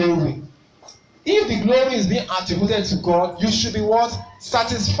taking glory. If the glory is being attributed to God, you should be what?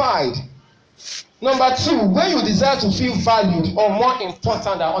 Satisfied. Number 2, when you desire to feel valued or more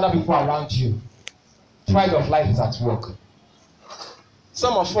important than other people around you, pride of life is at work.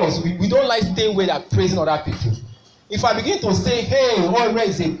 Some of us, we don't like staying where they're praising other people. If I begin to say, hey, Ore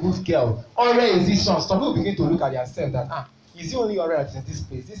is a good girl, Ore is this one, some people begin to look at themselves that, is the only Ore that is in this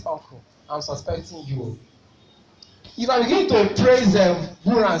place, this uncle, I'm suspecting you. If I begin to praise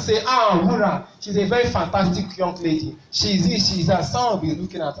Wura and say, Wura, she's a very fantastic young lady, she's this, she's that, someone will be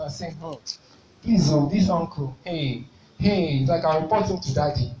looking at her and saying, please, this uncle, hey, it's like I'm reporting to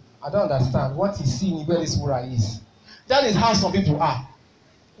daddy. I don't understand what he's seeing where this Wura is. That is how some people are.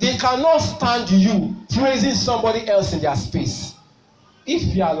 They cannot stand you praising somebody else in their space.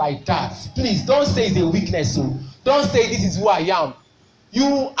 If you are like that, please don't say it's a weakness. Don't say this is who I am. You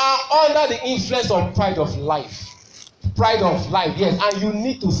are under the influence of pride of life. Pride of life, yes, and you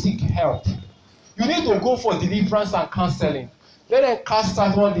need to seek help. You need to go for deliverance and counseling. Let them cast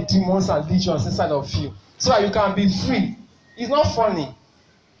out all the demons and legions inside of you so that you can be free. It's not funny.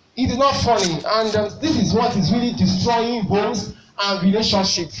 It is not funny, and this is what is really destroying homes and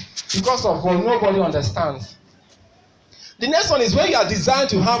relationships because of what nobody understands. The next one is when you are designed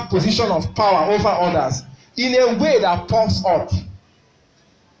to have position of power over others in a way that puffs up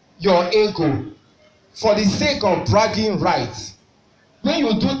your ego for the sake of bragging rights. When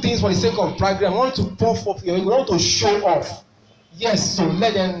you do things for the sake of bragging, I want to puff up your ego, I want to show off. Yes, so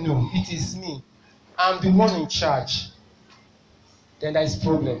let them know it is me. I'm the one in charge. Then there is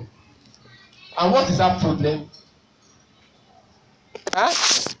problem. And what is that problem?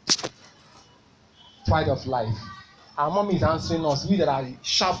 Pride of life. Our mom is answering us. We that are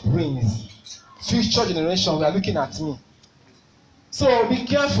sharp brains, future generation, we are looking at me. So be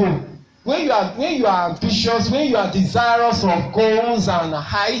careful. When you are ambitious, when you are desirous of goals and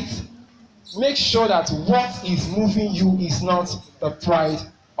height, make sure that what is moving you is not the pride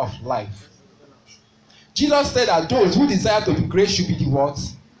of life. Jesus said that those who desire to be great should be the what?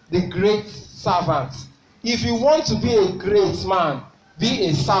 The great servant. If you want to be a great man, be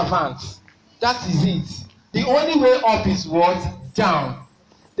a servant. That is it. The only way up is what? Down.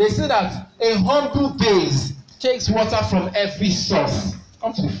 They say that a humble base takes water from every source.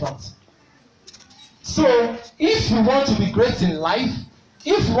 Come to the front. So, if you want to be great in life,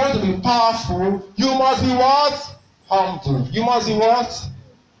 if you want to be powerful, you must be what? Humble. You must be what?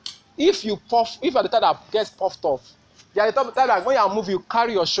 If you are the type that gets puffed off, you are the type that when you move, you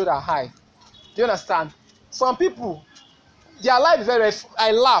carry your shoulder high. Do you understand? Some people, their life is very,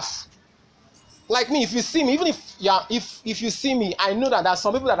 I laugh. Like me, if you see me, even if you see me, I know that there are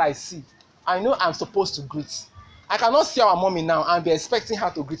some people that I see. I know I'm supposed to greet. I cannot see our mommy now and be expecting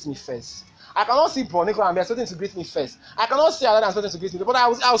her to greet me first. I cannot see Broniko and be expecting to greet me first. I cannot see her and expecting to greet me, but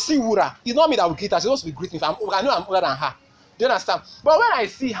I'll see Wura. It's not me that will greet her. She's supposed to be greeting me. I know I'm older than her. Do you understand? But when I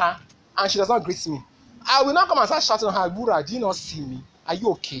see her and she does not greet me, I will not come and start shouting at her, Wura, do you not see me? Are you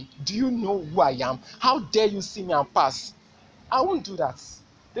okay? Do you know who I am? How dare you see me and pass? I won't do that.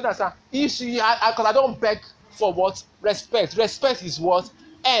 Do you understand? Because I don't beg for what? Respect. Respect is what?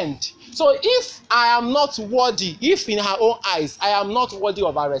 End. So if I am not worthy, if in her own eyes I am not worthy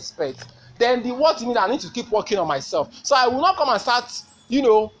of her respect, then what means I need to keep working on myself. So I will not come and start,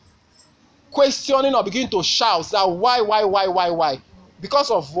 questioning or begin to shout that why? Because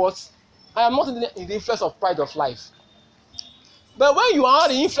of what? I am not in the influence of pride of life. But when you are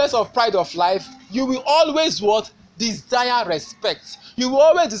in the influence of pride of life, you will always what? Desire respect. You will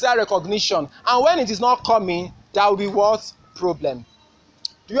always desire recognition. And when it is not coming, there will be what? Problem.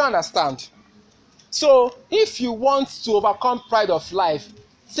 Do you understand? So, if you want to overcome pride of life,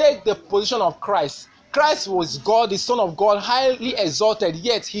 take the position of Christ. Christ was God, the Son of God, highly exalted,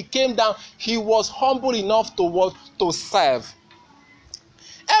 yet he came down, he was humble enough to serve.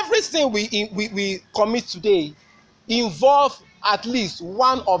 Everything we commit today involve at least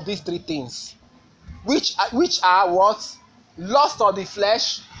one of these three things, which are what? Lust of the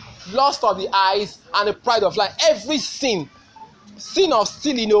flesh, lust of the eyes, and the pride of life. Every sin sin of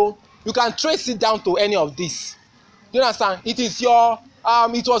stealing, you can trace it down to any of this. Do you understand? It is your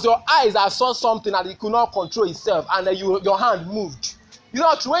it was your eyes that saw something and it could not control itself, and then your hand moved.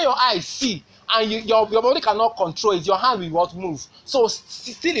 When your eyes see and your body cannot control it, your hand will not move. So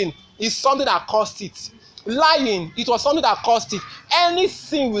stealing is something that caused it. Lying, it was something that caused it. Any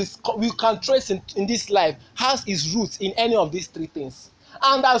sin we can trace in this life has its roots in any of these three things.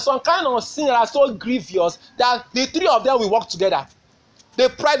 And there's some kind of sin that are so grievous that the three of them will work together. The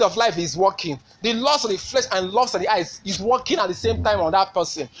pride of life is working. The lust of the flesh and lust of the eyes is working at the same time on that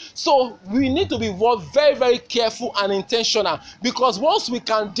person. So we need to be very, very careful and intentional, because once we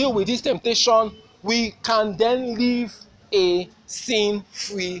can deal with this temptation, we can then live a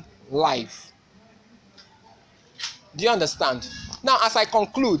sin-free life. Do you understand? Now, as I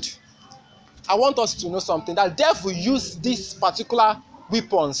conclude, I want us to know something. That the devil used these particular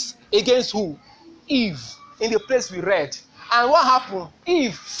weapons against who? Eve, in the place we read. And what happened?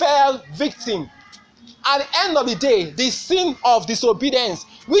 Eve fell victim. At the end of the day, the sin of disobedience,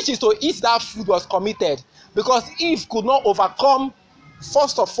 which is to eat that food, was committed, because Eve could not overcome,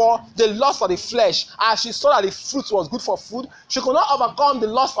 first of all, the lust of the flesh. As she saw that the fruit was good for food, she could not overcome the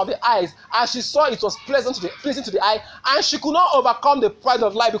lust of the eyes, as she saw it was pleasing to the eye, and she could not overcome the pride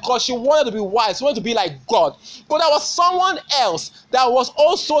of life, because she wanted to be wise, she wanted to be like God. But there was someone else that was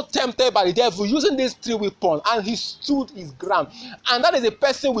also tempted by the devil using these three weapons, and he stood his ground. And that is a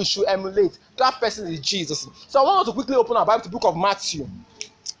person we should emulate. That person is Jesus. So I want us to quickly open our Bible to the book of Matthew,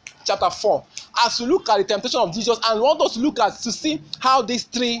 chapter 4, as we look at the temptation of Jesus, and want us to look at to see how these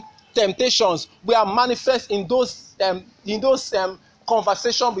three temptations were manifest in those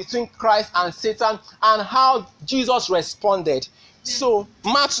conversations between Christ and Satan, and how Jesus responded. So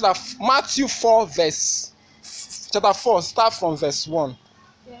Matthew 4 chapter 4, start from verse 1.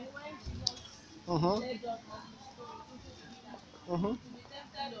 Then when Jesus led up on his soul, to be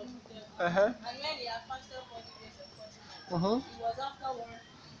tempted of the devil, and when he had fasted 40 days and 40 nights, he was afterward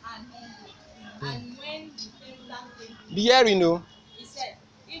and hungry. And when the tempter came, he said,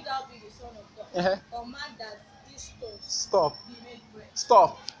 If thou be the Son of God, command that these stones be made bread.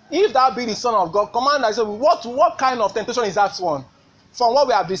 Stop. If thou be the Son of God, command that. So what kind of temptation is that one? From what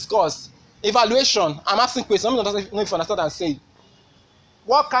we have discussed, evaluation. I'm asking questions. I don't know if you understand what I'm saying.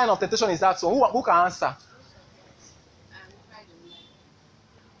 What kind of temptation is that one? Who can answer?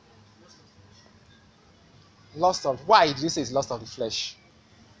 Lust of. Why did you say it's lust of the flesh?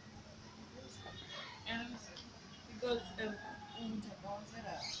 Because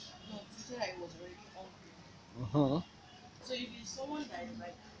said that he was already hungry. So if it's someone that is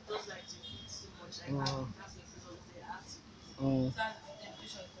like does like to eat so much, like that's what they ask you. That's the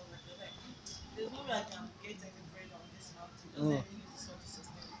temptation from like there's no way I can get any bread on this mountain. Doesn't need the sun to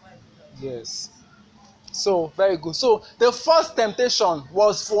sustain the fire. Yes. So very good. So the first temptation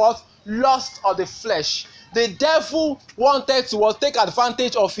was for what? Lust of the flesh. The devil wanted to take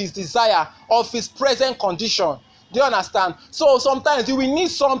advantage of his desire, of his present condition. Do you understand? So sometimes you will need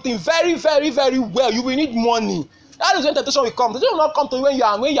something very, very, very well. You will need money. That is when temptation will come. The devil will not come to you when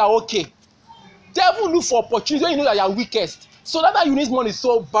you are okay. Devil look for opportunity when you know that you are weakest. So that you need money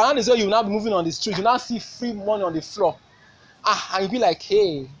so bad is where you will now be moving on the street. You now see free money on the floor. And you'll be like,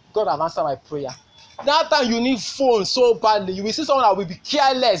 hey, God have answered my prayer. That time you need phone so badly. You will see someone that will be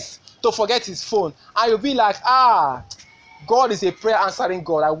careless to forget his phone. And you'll be like, God is a prayer answering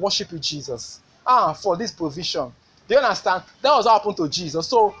God. I worship you, Jesus. For this provision. Do you understand? That was what happened to Jesus.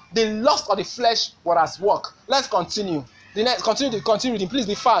 So the lust of the flesh was at work. Let's continue. Continue reading. Please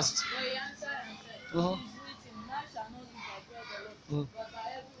be fast. So he answered and said, It is written, man shall not live by bread alone, but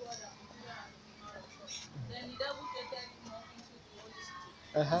by every word that proceedeth out of the mouth of God. Then the devil taken him up into the holy city,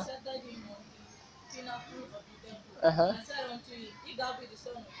 and set him on the pinnacle of the temple, and said unto him, If thou be the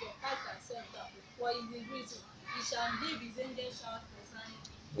Son of God, cast thyself down, for it is written, He shall give his angels charge concerning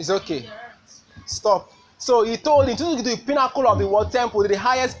thee. It's okay. Stop. So he told him to the pinnacle of the temple, the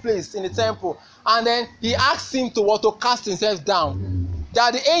highest place in the temple, and then he asked him to cast himself down.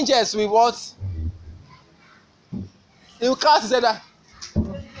 That the angels will what? He will cast himself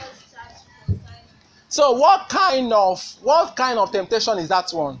down. So what kind of temptation is that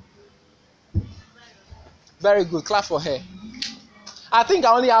one? Very good. Clap for her. I think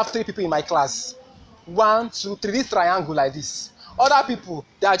I only have 3 people in my class. 1, 2, 3. This triangle like this. Other people,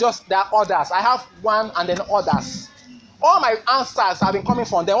 they are others. I have 1 and then others. All my answers have been coming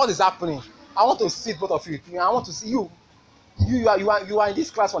from them. What is happening? I want to see both of you. I want to see you. You are in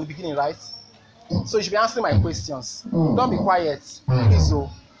this class from the beginning, right? So you should be answering my questions. Don't be quiet, please.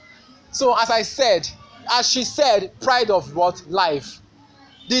 So as she said, pride of what? Life.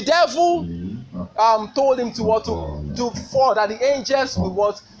 The devil told him to what to fall, that the angels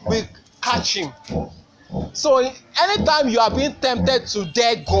will catch him. So anytime you are being tempted to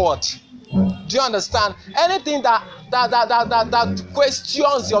dare God, do you understand? Anything that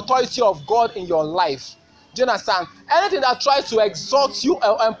questions the authority of God in your life, do you understand? Anything that tries to exalt you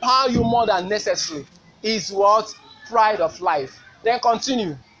or empower you more than necessary is what? Pride of life. Then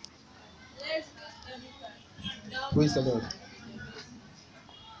continue. Praise the Lord.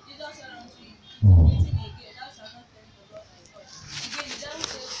 Jesus said unto him, it is written again, thou shalt not tempt the Lord thy God. Again, the devil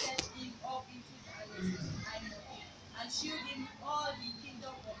set him up into the highest high mountain, and shewed him all the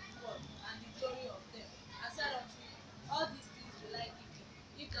kingdom of the world and the glory of them, and said unto him, all these things will I give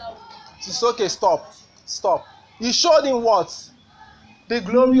thee, if thou wilt. It's okay, stop. He showed him what? The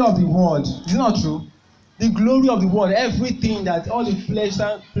glory of the world. Is it not true? The glory of the world, everything that, all the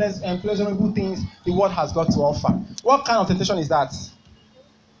pleasurable things the world has got to offer. What kind of temptation is that?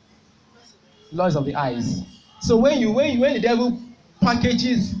 Lust of the eyes. So when the devil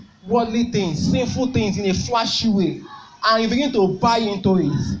packages worldly things, sinful things in a flashy way, and you begin to buy into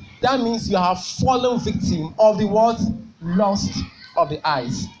it, that means you have fallen victim of the what? Lust of the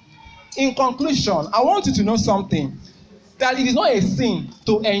eyes. In conclusion, I want you to know something, that it is not a sin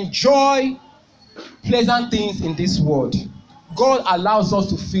to enjoy pleasant things in this world. God allows us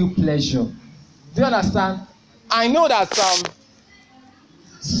to feel pleasure. Do you understand? I know that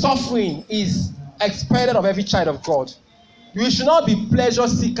suffering is expected of every child of God. We should not be pleasure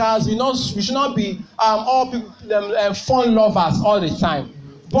seekers. We should not be all people fun lovers all the time.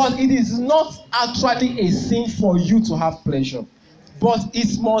 But it is not actually a sin for you to have pleasure. But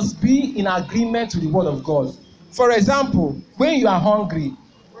it must be in agreement with the word of God. For example, when you are hungry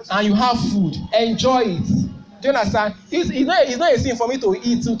and you have food, enjoy it. Do you understand? It's not a sin for me to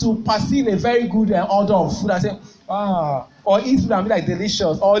eat, to perceive a very good order of food and say, or eat food and be like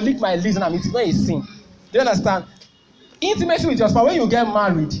delicious, or lick my lips and I'm eating. It's not a sin. Do you understand? Intimacy with your spouse, when you get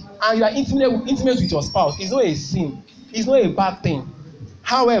married and you are intimate with your spouse, it's not a sin. It's not a bad thing.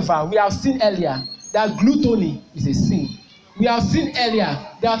 However, we have seen earlier that gluttony is a sin. We have seen earlier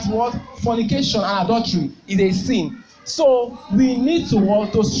that what? Fornication and adultery is a sin. So we need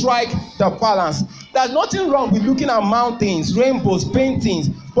to strike the balance. There's nothing wrong with looking at mountains, rainbows, paintings,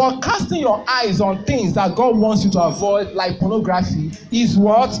 but casting your eyes on things that God wants you to avoid, like pornography, is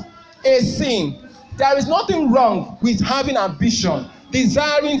what? A sin. There is nothing wrong with having ambition,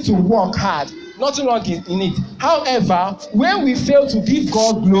 desiring to work hard. Nothing wrong in it. However, when we fail to give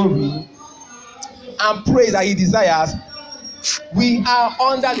God glory and praise that He desires, we are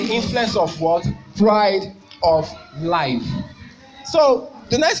under the influence of what? Pride of life. So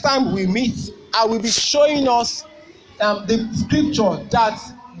the next time we meet, I will be showing us the scripture that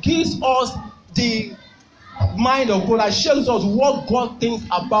gives us the mind of God, that shows us what God thinks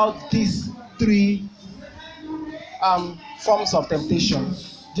about these three forms of temptation.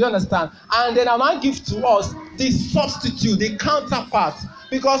 Do you understand? And then I might give to us the substitute, the counterpart.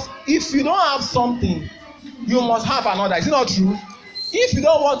 Because if you don't have something, you must have another. Is it not true? If you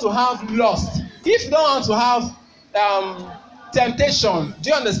don't want to have lust, if you don't want to have temptation, do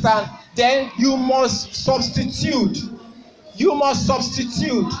you understand? Then you must substitute. You must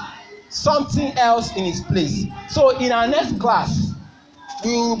substitute something else in its place. So in our next class,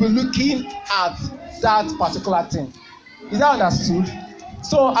 we will be looking at that particular thing. Is that understood?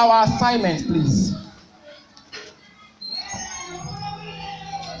 So our assignment, please.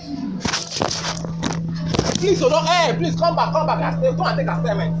 Please, so don't, please come back. Come and take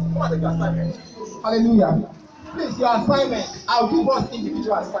assignment. Come and take your assignment. Hallelujah. Please, your assignment. I'll give us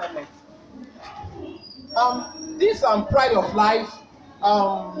individual assignment. This pride of life,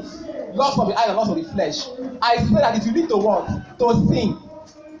 loss of the eye and loss of the flesh. I say that it will lead to what? To sin.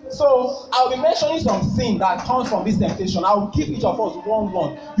 So I'll be mentioning some sin that comes from this temptation. I will give each of us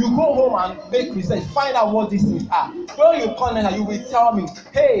one. You go home and make research, find out what these things are. When you come and you will tell me,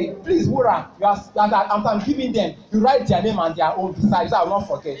 hey, please, Wura, I'm giving them. You write their name and their own beside, so I will not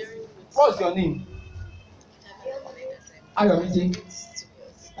forget. What's your name? Ayomide.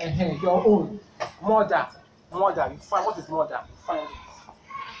 Your own. Mother. You find what is mother? You find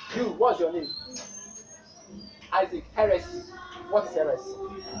it. You, what's your name? Isaac. Heresy. What is heresy?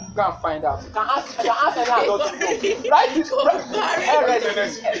 Go and find out. You can ask any adult to know. Write it.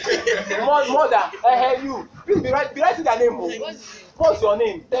 Heresy. Mother. You. Please be writing their name. What's your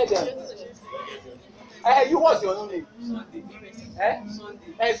name? Tell them. You, what's your name? Sunday.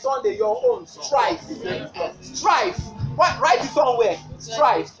 Sunday, your own. Strife. What? Write it somewhere.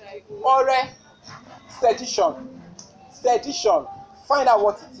 Strife. Ore. Sedition. Find out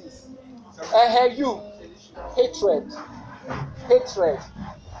what it is. You. Hatred.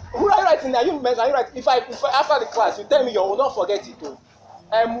 Who are you writing? Are you writing? If I after the class you tell me your own, don't forget it though.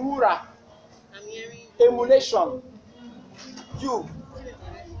 Wura. I'm hearing. Emulation. You.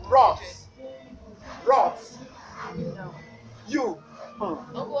 Rot. You.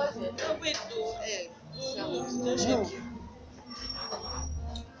 Uncle, what's it? No, wait, You.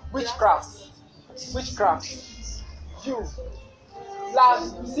 Witchcraft. You.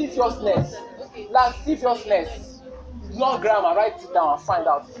 Lasciviousness. Not grammar, write it down and find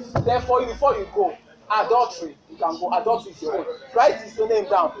out. Then for you, before you go, adultery. You can go, adultery is your own. Write his name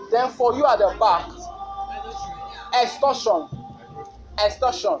down. Then for you at the back, extortion.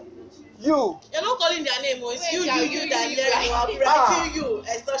 You. You're not calling their name, it's you that you,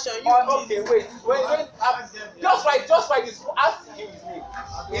 extortion, you. Okay, wait. Just write this. Ask him his name.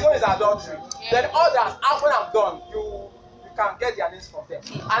 His name is adultery. Then others, when I'm done, you can get their names from them.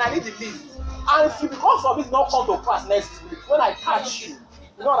 And I need the list. And if you, because of this, not come to class next week, when I catch you,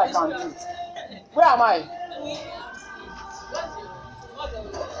 you know what I can do. Where am I?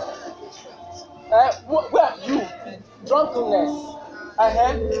 Where you? Drunkenness.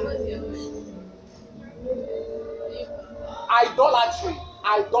 Idolatry.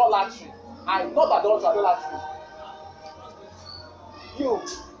 Not idolatry. You.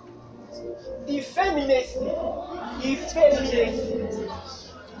 Effeminacy. Extortion.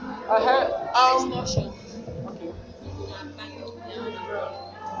 Okay.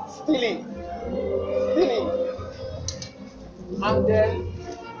 Stealing. And then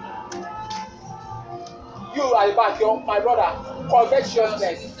you at the back, my brother,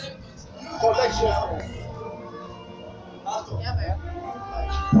 covetousness.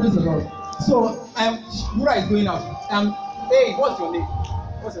 Praise the Lord. So, Wura is going out. Hey, what's your name?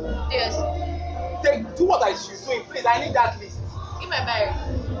 Yes. Do what I should do. Please, I need that list. Give my diary.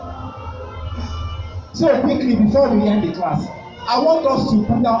 So quickly, before we end the class, I want us to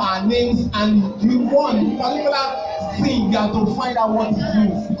put down our names and you one particular thing we have to find out what it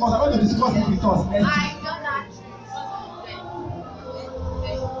means because I'm going to discuss it with us next week.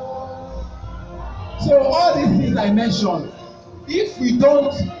 So all these things I mentioned, if we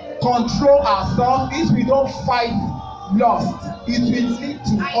don't control ourselves, if we don't fight lust, it will lead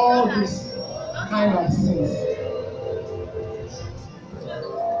to all these kind of things.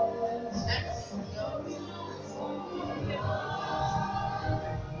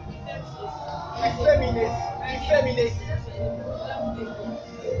 Effeminate.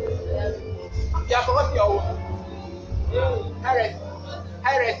 You have forgotten your own. Heresy.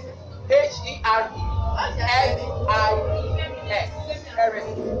 Heresy. Heresy.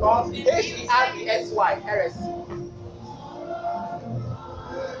 Or Heresy. Heresy.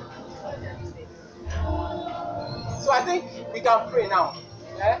 So I think we can pray now.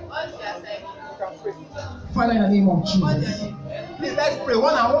 We can pray. Father, in the name of Jesus. Please let's pray.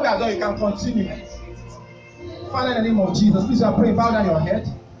 One and when we are done, you can continue. Father, in the name of Jesus, please, I pray, bow down your head.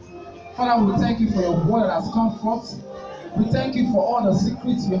 Father, we thank you for your word that has come forth. We thank you for all the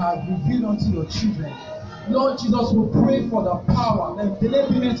secrets you have revealed unto your children. Lord Jesus, we pray for the power, the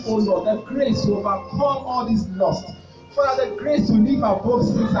deliverance, oh Lord, the grace to overcome all this lust. Father, the grace to live above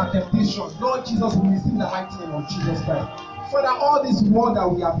sins and temptation. Lord Jesus, we receive the mighty name of Jesus Christ. Father, all this word that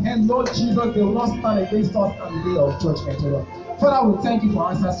we have heard, Lord Jesus, they will not stand against us on the day of judgment, oh Lord. Father, we thank you for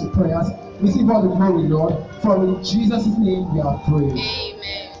answers to prayers. Receive all the glory, Lord. For in Jesus' name we are praying.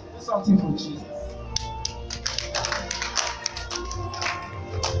 Amen. Do something for Jesus.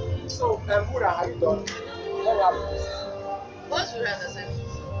 So, Wura, are you done? Let me have this. What's your assignment?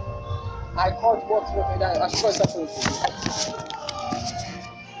 I called what I should something.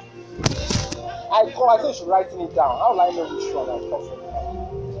 I think you should write it down. How will I know which one I'll call for?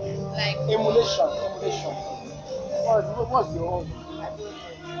 Like emulation. What's your own?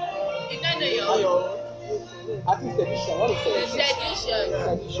 You don't know your own. I think sedition. What is sedition?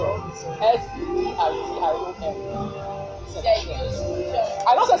 Sedition. Sedition. I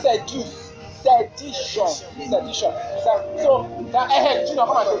don't say seduce. Sedition. So, Junior,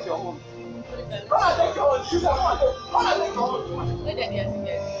 come and take your own. Come and take your own. Junior, come and take your own. Where did you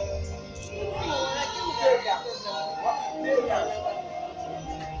get?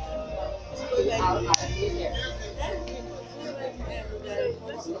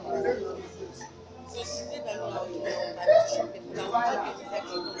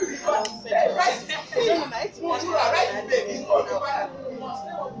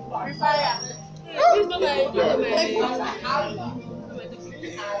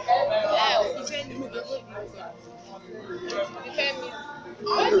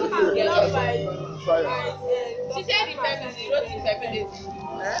 She said the feminist, she wrote the feminist.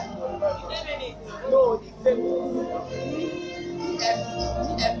 No, the feminist.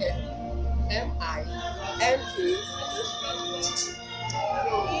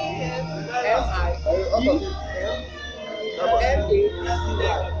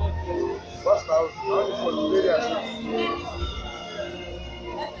 What's now? How do you for the area? I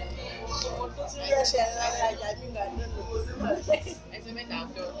don't like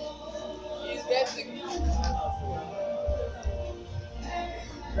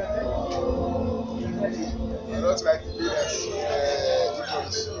the various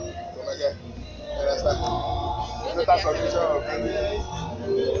difference. Oh my God. You understand? Total solution of everything.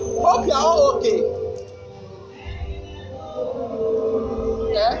 Hope you are all okay.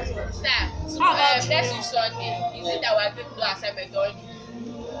 Yeah? Sir, next Sunday, is it that we're going to do assignment already?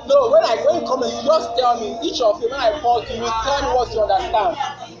 No, when you come in, you just tell me, each of you, when I call you, you tell me what you understand.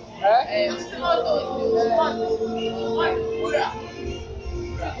 Eh?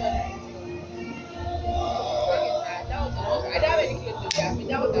 I don't have any clue to be happy.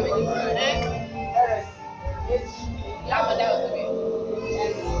 That was already good. Yeah, but that was okay.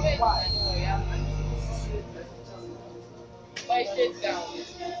 Why straight down?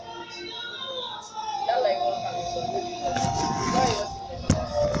 That like one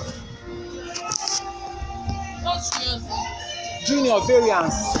not serious. Junior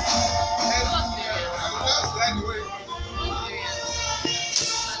variance. Not serious. Just like the way Not serious.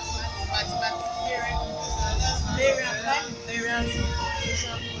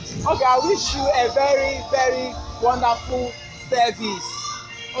 Okay, I wish you a very, very wonderful service.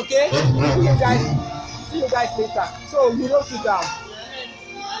 Okay? See you guys later. So you don't sit down.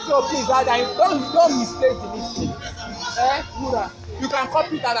 So please, don't misplace the listing. Mura, you can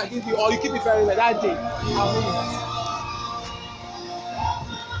copy that and give you, or you keep it very well that day. I'll need it.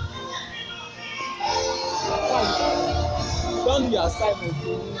 Don't do your assignment.